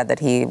obviously said that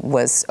he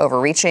was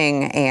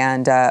overreaching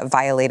and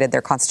violated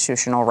their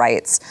constitutional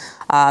rights.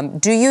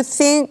 Do you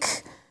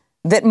think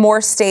that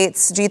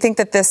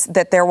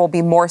that there will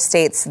be more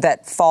states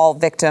that fall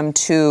victim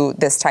to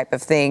this type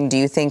of thing? Do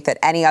you think that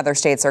any other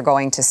states are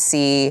going to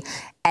see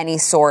any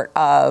sort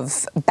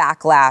of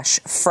backlash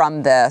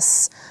from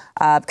this?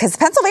 Because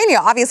Pennsylvania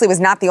obviously was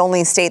not the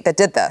only state that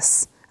did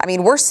this. I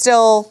mean, we're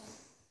still,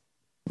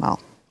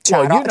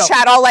 Chad,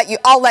 Chad,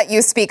 I'll let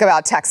you speak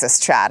about Texas,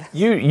 Chad.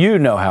 You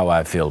know how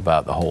I feel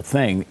about the whole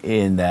thing,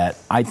 in that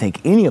I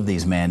think any of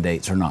these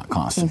mandates are not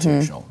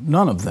constitutional. Mm-hmm.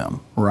 None of them,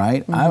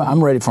 right? Mm-hmm.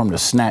 I'm ready for them to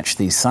snatch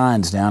these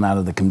signs down out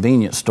of the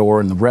convenience store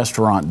and the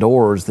restaurant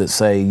doors that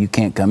say you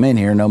can't come in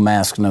here, no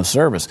mask, no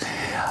service.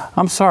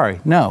 I'm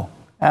sorry, no.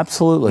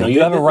 Absolutely. No,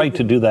 you have a right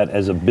to do that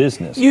as a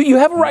business. You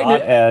have a right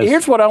to.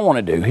 Here's what I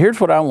want to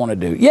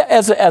do. Yeah,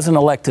 as an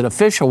elected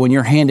official, when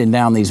you're handing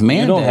down these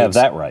mandates, you don't have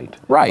that right.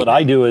 Right. What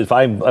I do is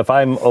if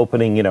I'm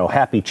opening,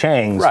 Happy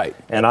Chang's, right,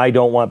 and I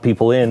don't want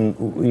people in,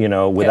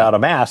 without a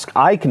mask,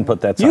 I can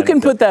put that sign. You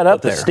can put that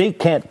up there. The state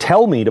can't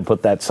tell me to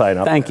put that sign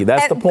up. Thank you.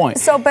 That's the point.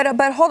 So, but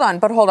hold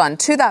on.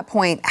 To that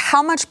point,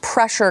 how much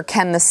pressure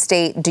can the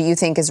state, do you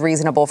think, is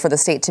reasonable for the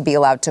state to be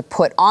allowed to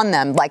put on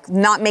them? Like,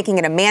 not making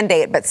it a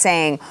mandate, but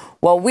saying,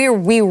 well, we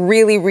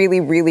really,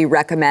 really, really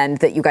recommend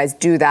that you guys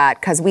do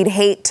that because we'd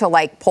hate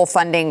to pull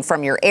funding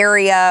from your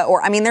area.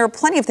 Or, there are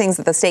plenty of things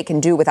that the state can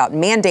do without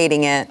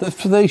mandating it.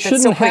 They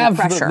shouldn't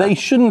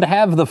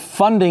have the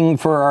funding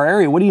for our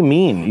area. What do you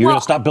mean? You're going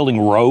to stop building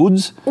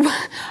roads?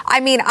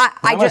 I'm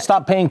going to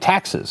stop paying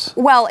taxes.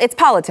 Well, it's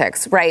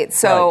politics, right?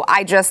 So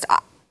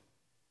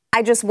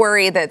I just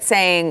worry that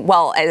saying,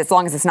 well, as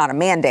long as it's not a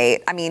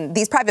mandate, I mean,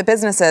 these private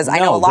businesses, I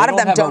know a lot of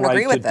them don't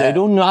agree with it. They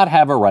do not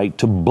have a right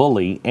to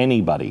bully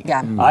anybody.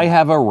 Yeah. I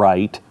have a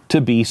right to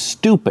be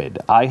stupid.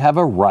 I have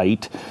a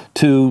right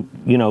to,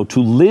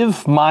 to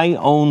live my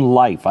own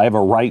life. I have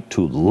a right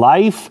to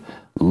life,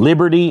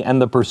 liberty,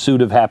 and the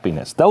pursuit of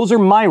happiness. Those are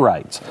my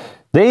rights.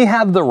 They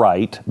have the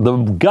right, the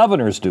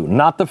governors do,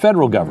 not the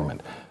federal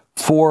government.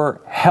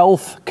 For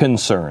health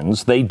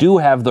concerns, they do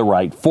have the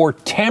right for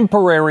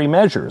temporary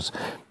measures.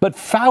 But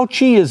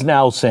Fauci is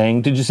now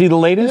saying, did you see the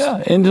latest?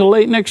 Yeah, into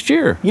late next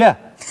year. Yeah,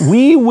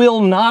 we will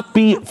not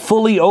be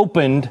fully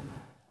opened,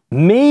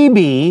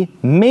 maybe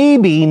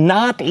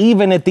not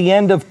even at the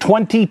end of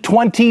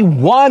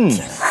 2021.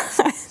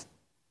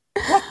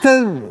 What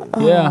the?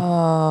 Yeah.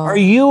 Are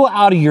you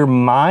out of your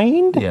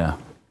mind? Yeah.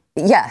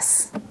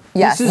 Yes.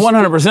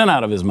 100%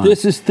 out of his mind.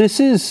 This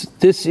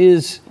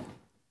is.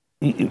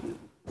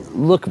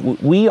 Look,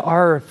 we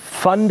are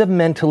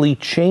fundamentally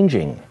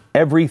changing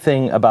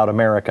everything about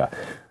America.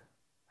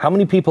 How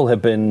many people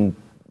have been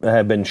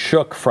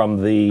shook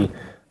from the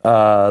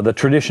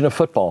tradition of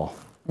football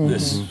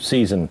this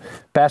season?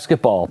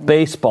 Basketball,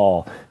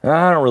 baseball,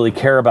 I don't really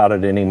care about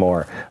it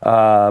anymore.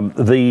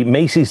 The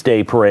Macy's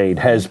Day Parade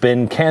has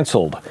been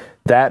canceled.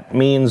 That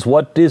means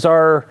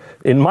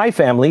in my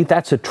family,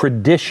 that's a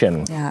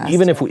tradition. Yeah,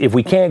 even if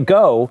we can't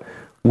go,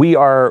 we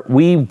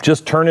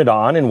just turn it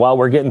on, and while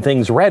we're getting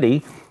things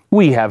ready,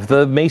 we have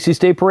the Macy's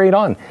Day Parade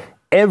on.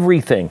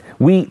 Everything.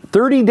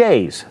 30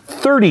 days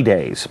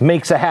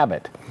makes a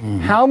habit.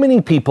 How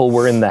many people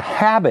were in the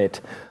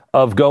habit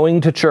of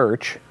going to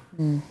church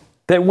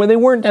that when they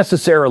weren't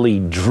necessarily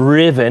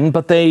driven,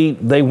 but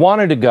they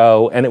wanted to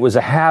go, and it was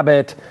a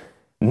habit?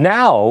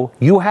 Now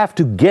you have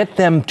to get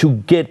them to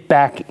get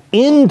back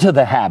into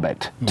the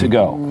habit to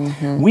go.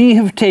 We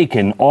have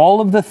taken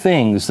all of the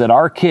things that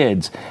our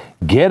kids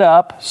get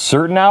up,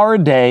 certain hour a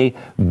day,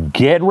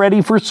 get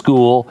ready for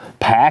school,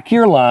 pack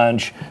your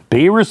lunch,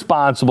 be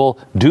responsible,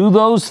 do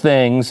those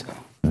things.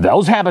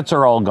 Those habits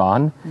are all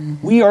gone.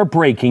 We are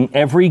breaking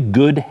every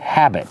good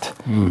habit,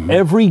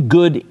 every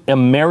good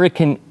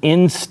American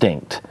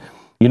instinct,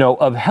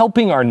 of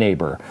helping our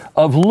neighbor,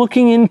 of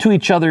looking into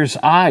each other's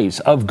eyes,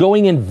 of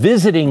going and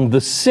visiting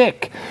the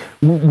sick.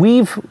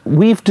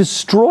 We've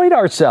destroyed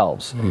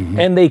ourselves,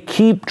 and they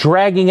keep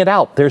dragging it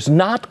out. There's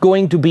not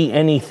going to be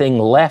anything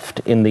left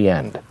in the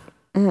end.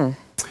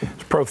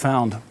 It's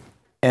profound.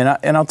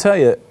 And I'll tell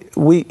you,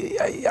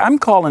 I'm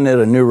calling it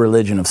a new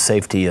religion of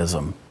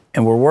safetyism,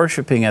 and we're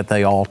worshiping at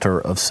the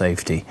altar of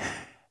safety.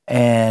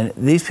 And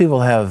these people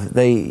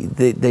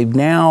they've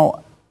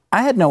now,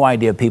 I had no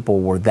idea people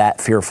were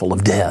that fearful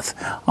of death,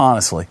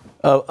 honestly,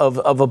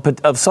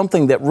 of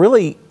something that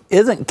really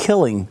isn't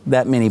killing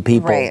that many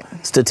people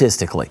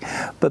statistically.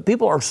 But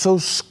people are so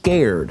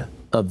scared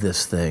of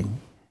this thing.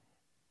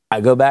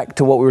 I go back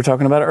to what we were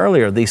talking about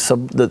earlier,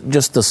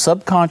 just the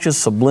subconscious,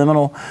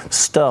 subliminal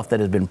stuff that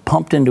has been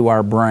pumped into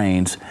our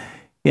brains.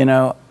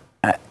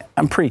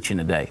 I'm preaching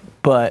today,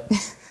 but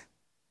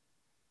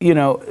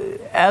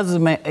as a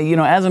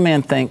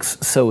man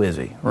thinks, so is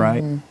he,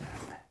 right?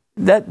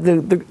 That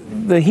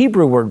the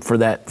Hebrew word for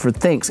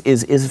thinks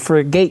is for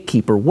a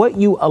gatekeeper. What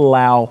you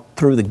allow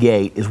through the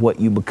gate is what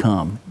you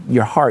become.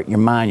 Your heart, your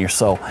mind, your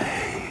soul.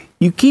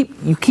 You keep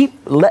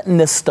letting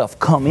this stuff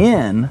come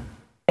in,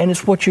 and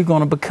it's what you're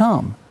going to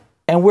become.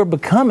 And we're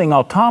becoming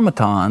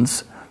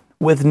automatons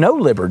with no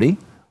liberty,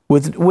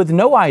 with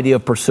no idea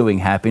of pursuing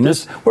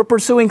happiness. We're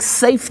pursuing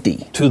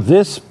safety. To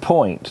this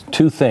point,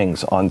 two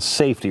things on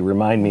safety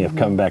remind me of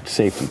coming back to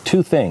safety.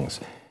 Two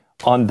things.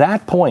 On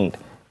that point,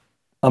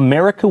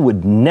 America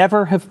would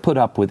never have put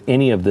up with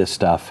any of this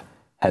stuff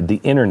had the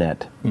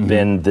internet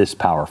been this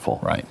powerful.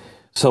 Right.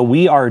 So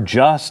we are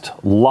just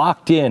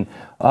locked in.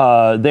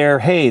 They're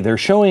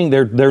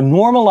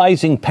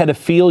normalizing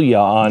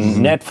pedophilia on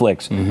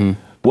Netflix.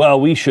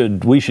 Well, we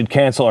should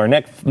cancel our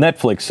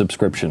Netflix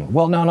subscription.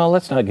 Well, no,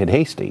 let's not get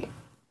hasty.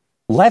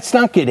 They're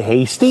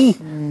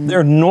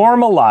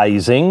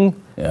normalizing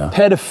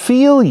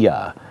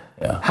pedophilia.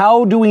 Yeah.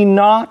 How do we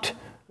not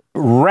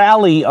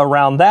rally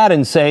around that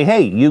and say,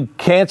 hey, you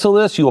cancel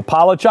this, you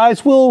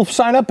apologize, we'll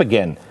sign up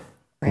again?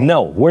 Right.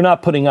 No, we're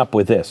not putting up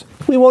with this.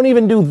 We won't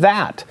even do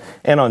that.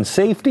 And on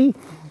safety,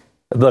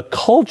 the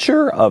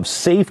culture of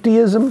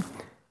safetyism,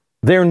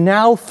 they're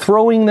now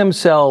throwing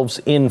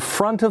themselves in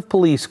front of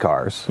police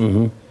cars,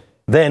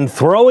 then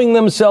throwing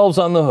themselves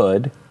on the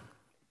hood,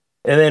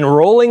 and then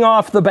rolling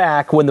off the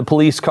back when the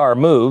police car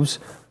moves,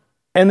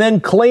 and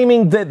then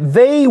claiming that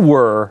they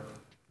were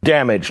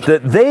damaged,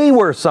 that they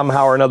were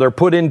somehow or another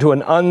put into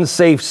an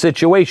unsafe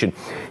situation.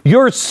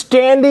 You're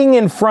standing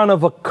in front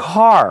of a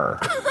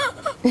car,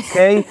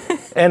 okay?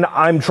 And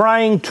I'm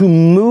trying to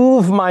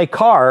move my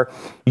car.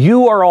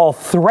 You are all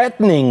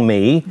threatening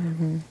me.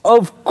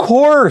 Of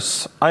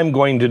course I'm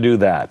going to do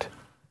that.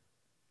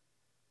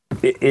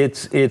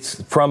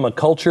 It's from a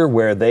culture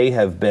where they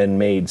have been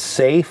made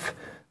safe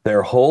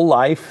their whole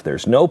life.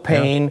 There's no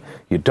pain.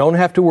 You don't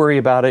have to worry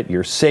about it.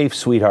 You're safe,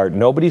 sweetheart.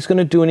 Nobody's going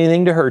to do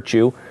anything to hurt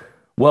you.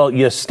 Well,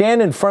 you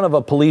stand in front of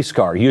a police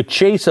car, you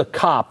chase a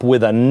cop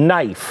with a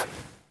knife.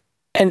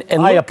 And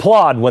I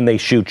applaud when they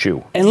shoot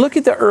you. And look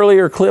at the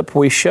earlier clip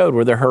we showed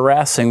where they're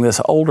harassing this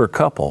older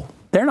couple.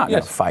 They're not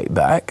going to fight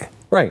back.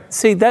 Right.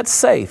 See, that's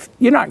safe.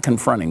 You're not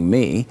confronting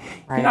me.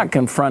 Right. You're not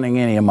confronting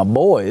any of my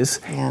boys.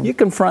 Yeah. You're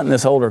confronting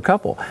this older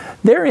couple.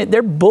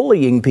 They're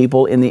bullying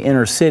people in the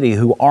inner city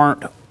who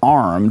aren't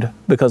armed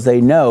because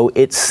they know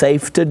it's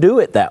safe to do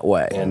it that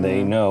way. And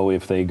they know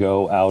if they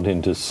go out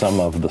into some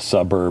of the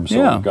suburbs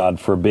or, God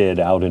forbid,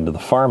 out into the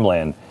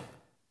farmland,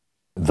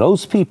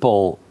 those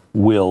people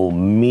will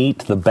meet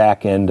the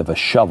back end of a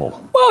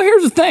shovel. Well,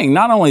 here's the thing.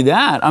 Not only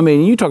that, I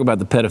mean, you talk about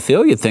the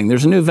pedophilia thing.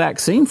 There's a new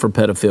vaccine for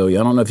pedophilia.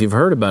 I don't know if you've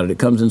heard about it. It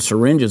comes in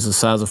syringes the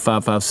size of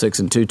 5.56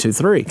 and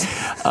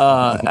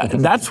 2.23.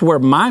 That's where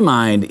my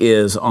mind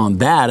is on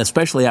that,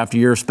 especially after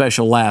your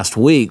special last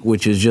week,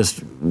 which is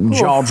just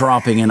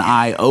jaw-dropping and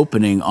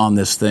eye-opening on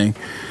this thing.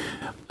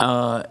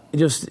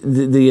 Just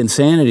the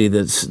insanity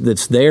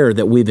that's there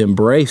that we've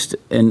embraced.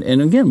 And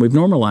again, we've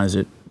normalized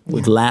it.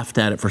 We've laughed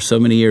at it for so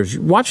many years.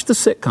 Watch the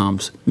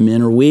sitcoms.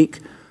 Men are weak.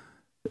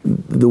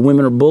 The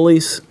women are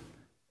bullies.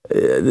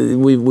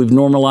 We've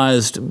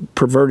normalized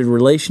perverted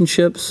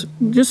relationships.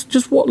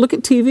 Just look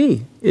at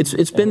TV.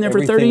 It's been there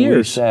for 30 years.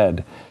 We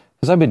said,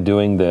 because I've been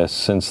doing this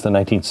since the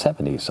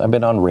 1970s. I've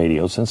been on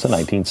radio since the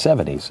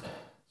 1970s.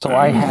 So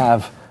I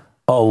have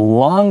a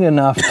long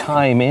enough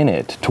time in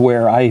it to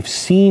where I've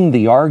seen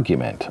the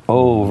argument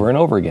over and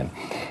over again.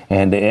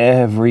 And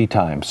every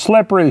time,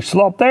 slippery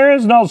slope. There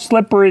is no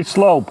slippery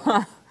slope.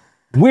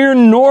 We're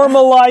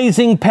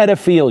normalizing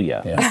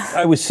pedophilia. Yeah.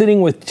 I was sitting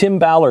with Tim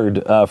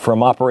Ballard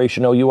from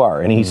Operation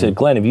OUR, and he said,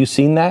 Glenn, have you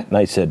seen that? And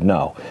I said,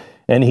 no.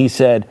 And he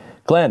said,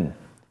 Glenn,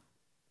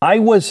 I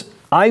was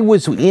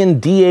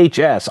in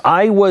DHS.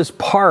 I was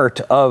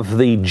part of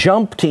the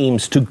jump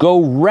teams to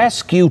go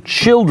rescue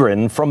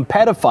children from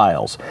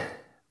pedophiles.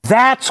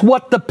 That's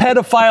what the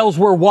pedophiles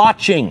were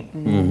watching.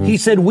 Mm-hmm. He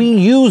said, we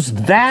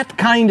used that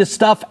kind of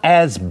stuff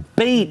as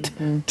bait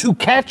to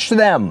catch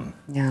them.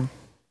 Yeah.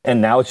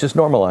 And now it's just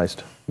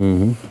normalized.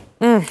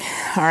 Mm-hmm. All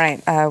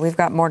right. We've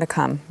got more to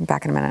come.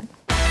 Back in a minute.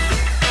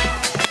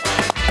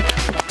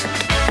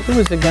 Who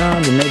was the guy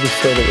on the Navy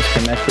SEAL that was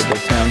connected to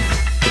Tim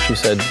that you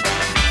said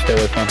stay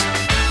away from?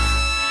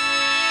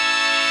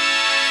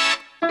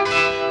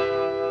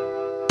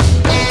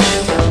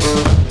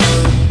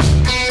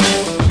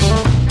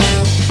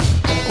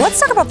 Let's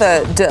talk about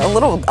a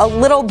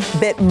little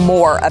bit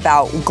more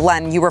about,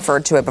 Glenn, you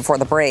referred to it before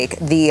the break,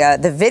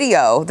 the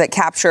video that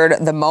captured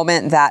the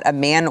moment that a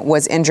man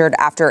was injured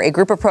after a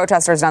group of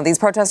protesters. Now, these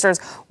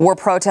protesters were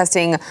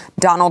protesting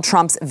Donald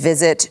Trump's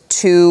visit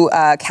to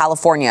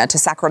California, to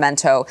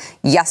Sacramento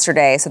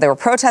yesterday. So they were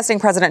protesting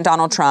President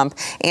Donald Trump,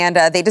 and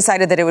they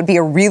decided that it would be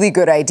a really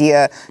good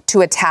idea to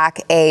attack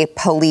a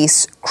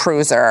police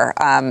cruiser.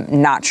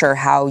 Not sure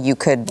how you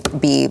could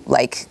be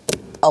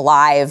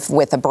alive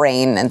with a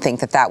brain and think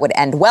that would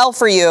end well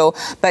for you.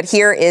 But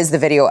here is the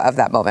video of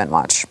that moment.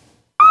 Watch.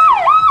 I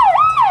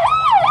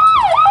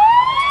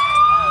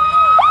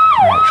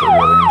actually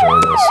really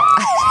enjoy this.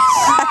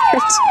 I do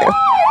too.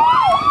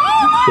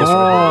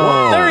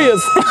 Oh. There he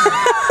is.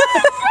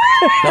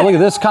 Now look at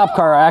this cop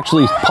car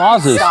actually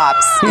pauses.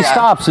 He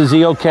stops. Is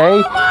he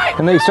okay?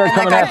 And they start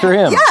coming after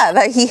him. Yeah,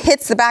 that he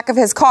hits the back of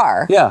his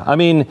car. Yeah, I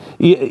mean,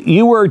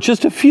 you were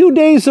just a few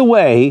days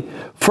away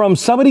from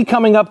somebody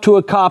coming up to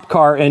a cop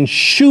car and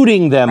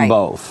shooting them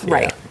both.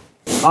 Right.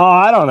 Oh,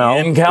 I don't know.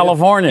 In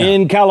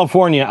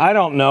California. I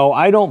don't know.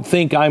 I don't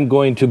think I'm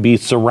going to be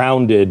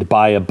surrounded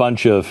by a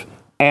bunch of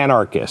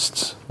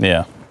anarchists.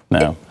 Yeah.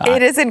 No.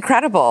 It is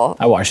incredible.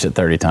 I watched it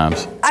 30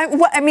 times.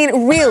 I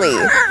mean, really,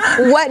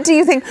 what do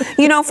you think?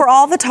 You know, for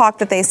all the talk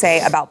that they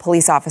say about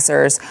police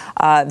officers,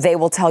 they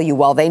will tell you,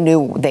 well, they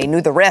knew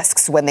the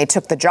risks when they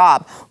took the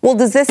job. Well,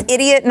 does this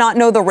idiot not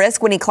know the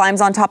risk when he climbs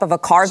on top of a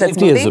car that's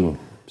moving?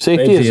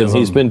 Safetyism.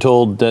 He's been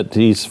told that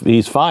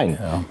he's fine.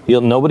 Yeah.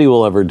 Nobody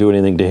will ever do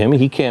anything to him.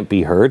 He can't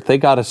be hurt. They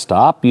got to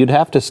stop. You'd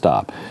have to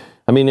stop.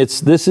 I mean,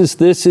 this is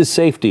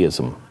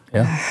safetyism.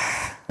 Yeah.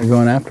 They're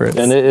going after it.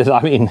 And the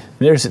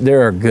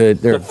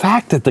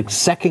fact that the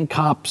second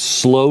cop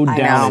slowed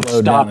down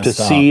and stopped to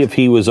see if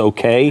he was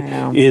okay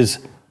is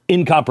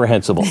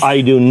incomprehensible. I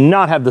do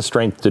not have the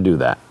strength to do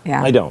that.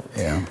 Yeah. I don't.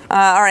 Yeah.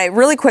 All right,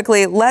 really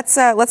quickly, let's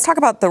talk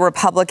about the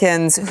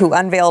Republicans who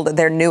unveiled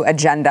their new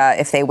agenda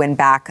if they win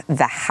back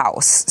the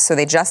House. So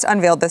they just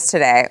unveiled this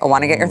today. I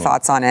want to get your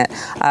thoughts on it.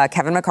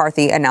 Kevin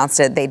McCarthy announced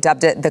it. They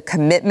dubbed it the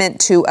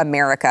Commitment to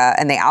America,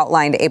 and they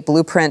outlined a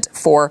blueprint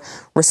for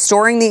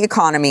restoring the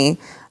economy,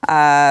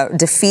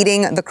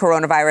 defeating the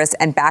coronavirus,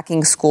 and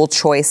backing school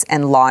choice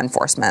and law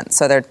enforcement.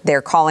 So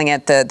they're calling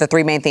it the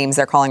three main themes.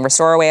 They're calling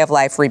restore a way of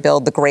life,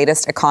 rebuild the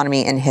greatest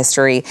economy in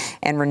history,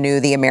 and renew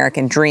the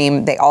American dream.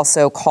 They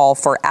also call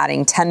for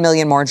adding 10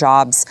 million more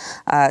jobs,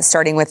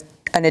 starting with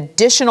an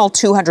additional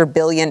 $200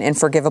 billion in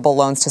forgivable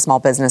loans to small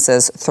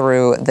businesses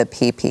through the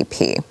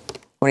PPP.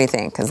 What do you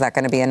think? Is that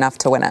going to be enough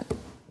to win it?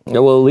 Yeah,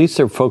 well, at least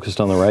they're focused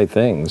on the right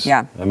things.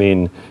 Yeah. I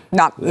mean,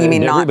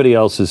 everybody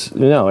else is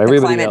everybody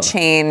climate else,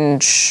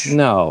 change.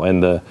 No,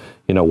 and the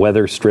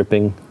weather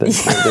stripping. He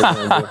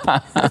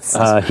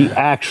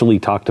actually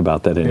talked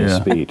about that in his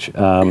speech.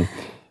 I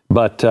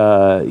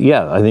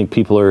think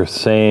people are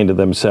saying to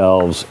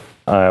themselves,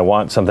 I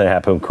want something to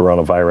happen with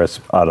coronavirus.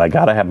 I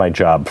got to have my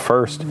job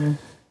first.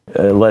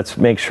 Let's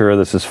make sure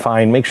this is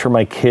fine. Make sure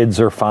my kids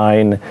are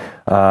fine.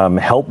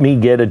 Help me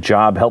get a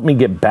job. Help me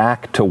get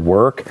back to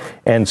work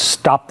and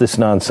stop this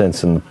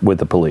nonsense with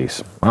the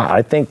police.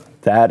 I think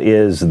that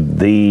is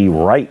the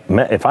right.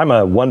 If I'm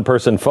a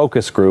one-person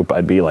focus group,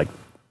 I'd be like,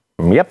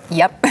 Yep.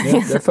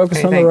 They're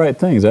focused on the right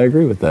things. I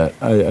agree with that.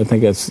 I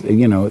think that's,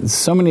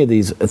 so many of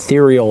these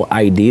ethereal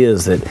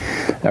ideas that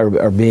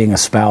are being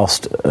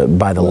espoused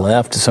by the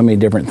left, so many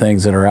different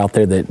things that are out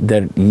there that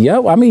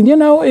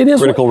it is.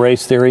 Critical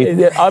race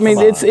theory? I mean,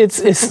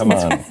 it's Come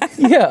on.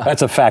 Yeah.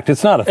 That's a fact.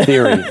 It's not a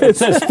theory. It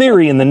says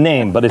theory in the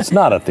name, but it's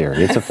not a theory.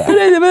 It's a fact.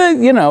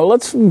 But,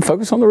 let's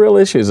focus on the real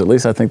issues. At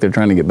least I think they're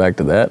trying to get back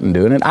to that and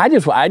doing it. I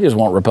just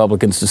want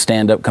Republicans to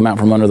stand up, come out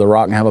from under the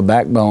rock and have a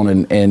backbone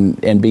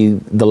and be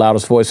the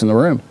loudest voice in the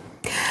room.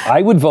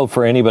 I would vote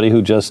for anybody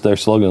who just their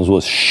slogans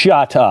was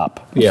shut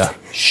up. Yeah.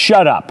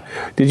 Shut up.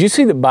 Did you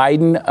see the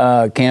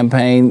Biden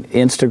campaign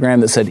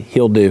Instagram that said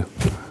he'll do?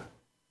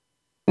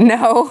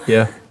 No.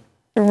 Yeah.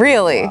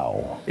 Really?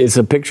 Wow. It's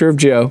a picture of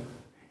Joe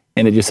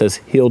and it just says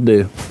he'll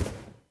do.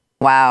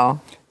 Wow.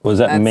 Was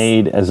that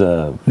made as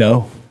a...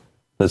 No.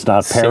 That's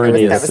not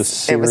parody.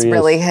 It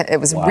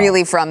was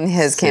really from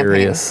his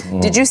campaign.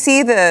 Did you see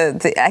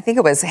I think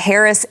it was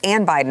Harris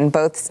and Biden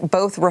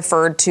both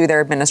referred to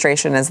their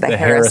administration as the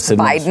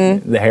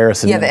Harris-Biden. The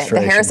Harris administration.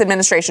 Yeah, the Harris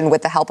administration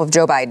with the help of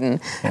Joe Biden.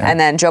 Yeah. And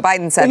then Joe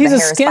Biden said he's a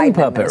skin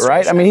puppet,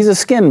 right? I mean, he's a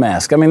skin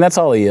mask. I mean, that's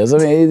all he is. I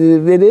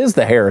mean, it is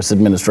the Harris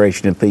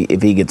administration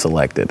if he gets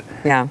elected.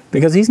 Yeah.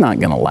 Because he's not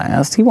going to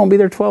last. He won't be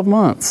there 12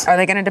 months. Are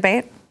they going to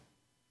debate?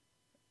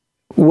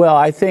 Well,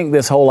 I think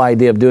this whole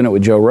idea of doing it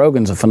with Joe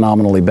Rogan's a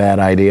phenomenally bad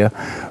idea.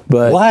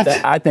 But what?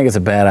 I think it's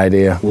a bad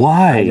idea.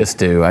 Why? I just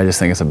do. I just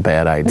think it's a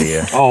bad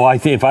idea. I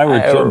think if I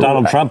were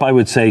Donald Trump, I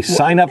would say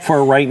sign up for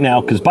it right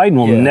now because Biden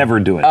will never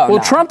do it. Well,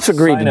 Trump's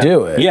agreed to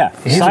do it. Yeah,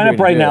 sign up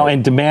right now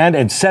and demand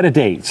and set a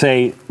date.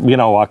 Say,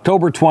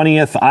 October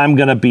 20th, I'm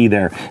going to be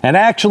there and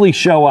actually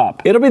show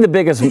up. It'll be the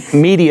biggest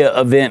media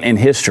event in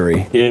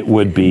history. It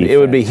would be. It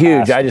would be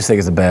huge. I just think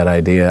it's a bad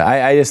idea.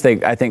 I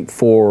think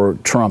for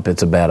Trump,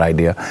 it's a bad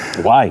idea.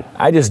 Why?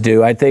 I just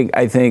do. I think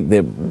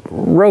that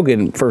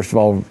Rogan, first of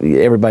all,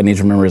 everybody needs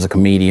to remember is a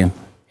comedian,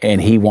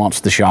 and he wants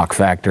the shock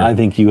factor. I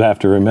think you have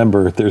to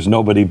remember there's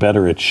nobody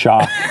better at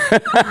shock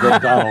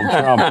than Donald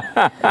Trump.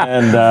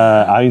 And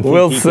I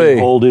think he can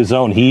hold his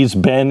own. He's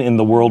been in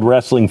the World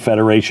Wrestling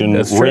Federation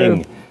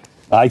ring. True.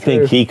 I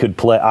think he could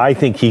play. I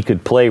think he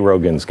could play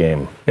Rogan's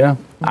game. Yeah.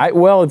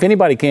 If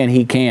anybody can,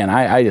 he can.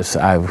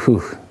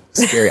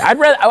 Scary.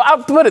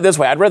 I'll put it this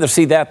way. I'd rather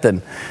see that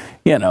than,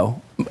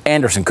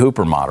 Anderson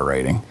Cooper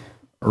moderating,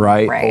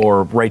 right?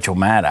 Or Rachel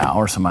Maddow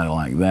or somebody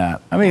like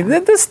that. I mean,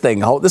 this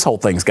whole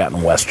thing's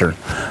gotten Western.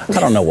 I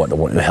don't know what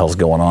the hell's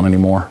going on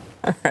anymore.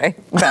 All right,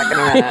 back in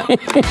a minute.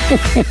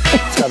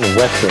 It's gotten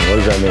Western. What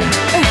does that mean?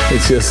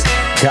 It's just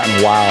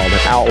gotten wild,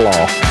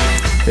 outlaw.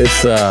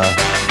 It's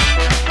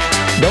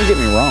don't get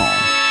me wrong.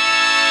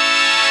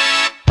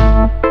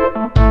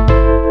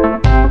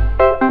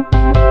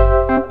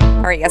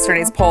 All right,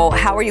 yesterday's poll,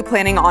 how are you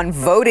planning on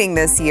voting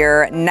this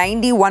year?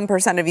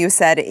 91% of you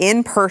said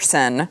in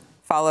person,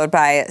 followed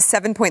by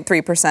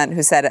 7.3%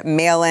 who said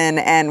mail-in,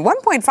 and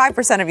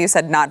 1.5% of you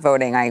said not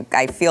voting.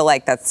 I feel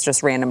like that's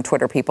just random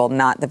Twitter people,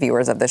 not the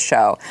viewers of this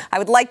show. I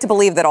would like to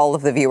believe that all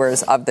of the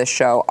viewers of this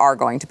show are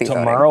going to be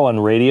voting. Tomorrow on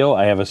radio,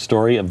 I have a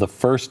story of the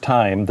first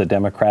time the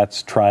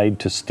Democrats tried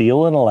to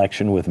steal an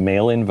election with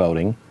mail-in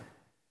voting.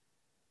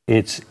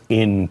 It's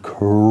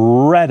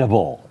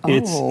incredible. Oh.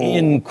 It's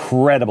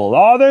incredible.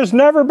 Oh, there's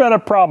never been a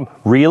problem.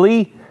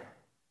 Really?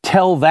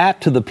 Tell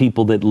that to the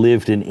people that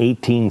lived in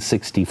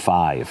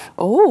 1865.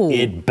 Oh.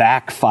 It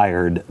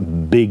backfired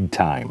big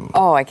time.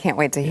 Oh, I can't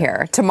wait to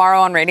hear.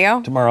 Tomorrow on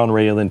radio? Tomorrow on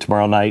radio. Then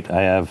tomorrow night,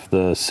 I have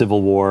the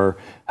Civil War,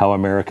 how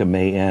America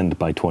may end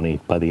by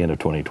the end of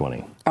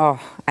 2020. Oh,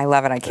 I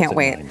love it. I can't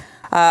wait.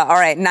 All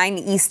right, 9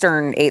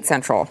 Eastern, 8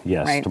 Central.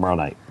 Yes, right? Tomorrow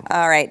night.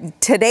 All right,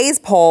 today's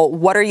poll,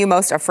 what are you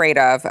most afraid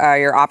of?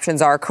 Your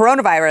options are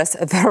coronavirus,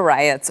 the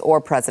riots, or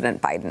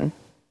President Biden.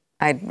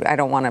 I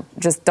don't want to,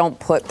 just don't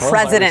put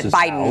President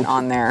Biden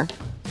on there.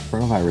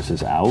 Coronavirus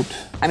is out.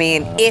 I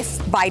mean, if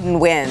Biden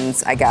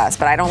wins, I guess,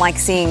 but I don't like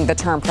seeing the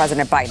term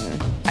President Biden.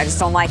 I just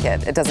don't like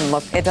it. It doesn't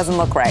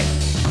look right.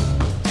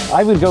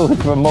 I would go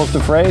with most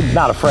afraid,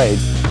 not afraid,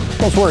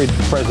 most worried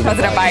President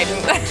Biden.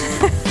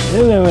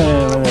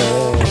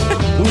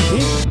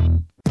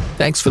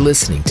 Thanks for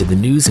listening to the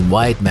news and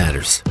why it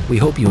matters. We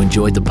hope you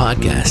enjoyed the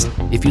podcast.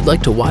 If you'd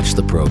like to watch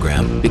the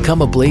program,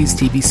 become a Blaze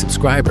TV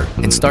subscriber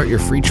and start your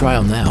free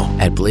trial now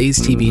at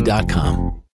blazetv.com.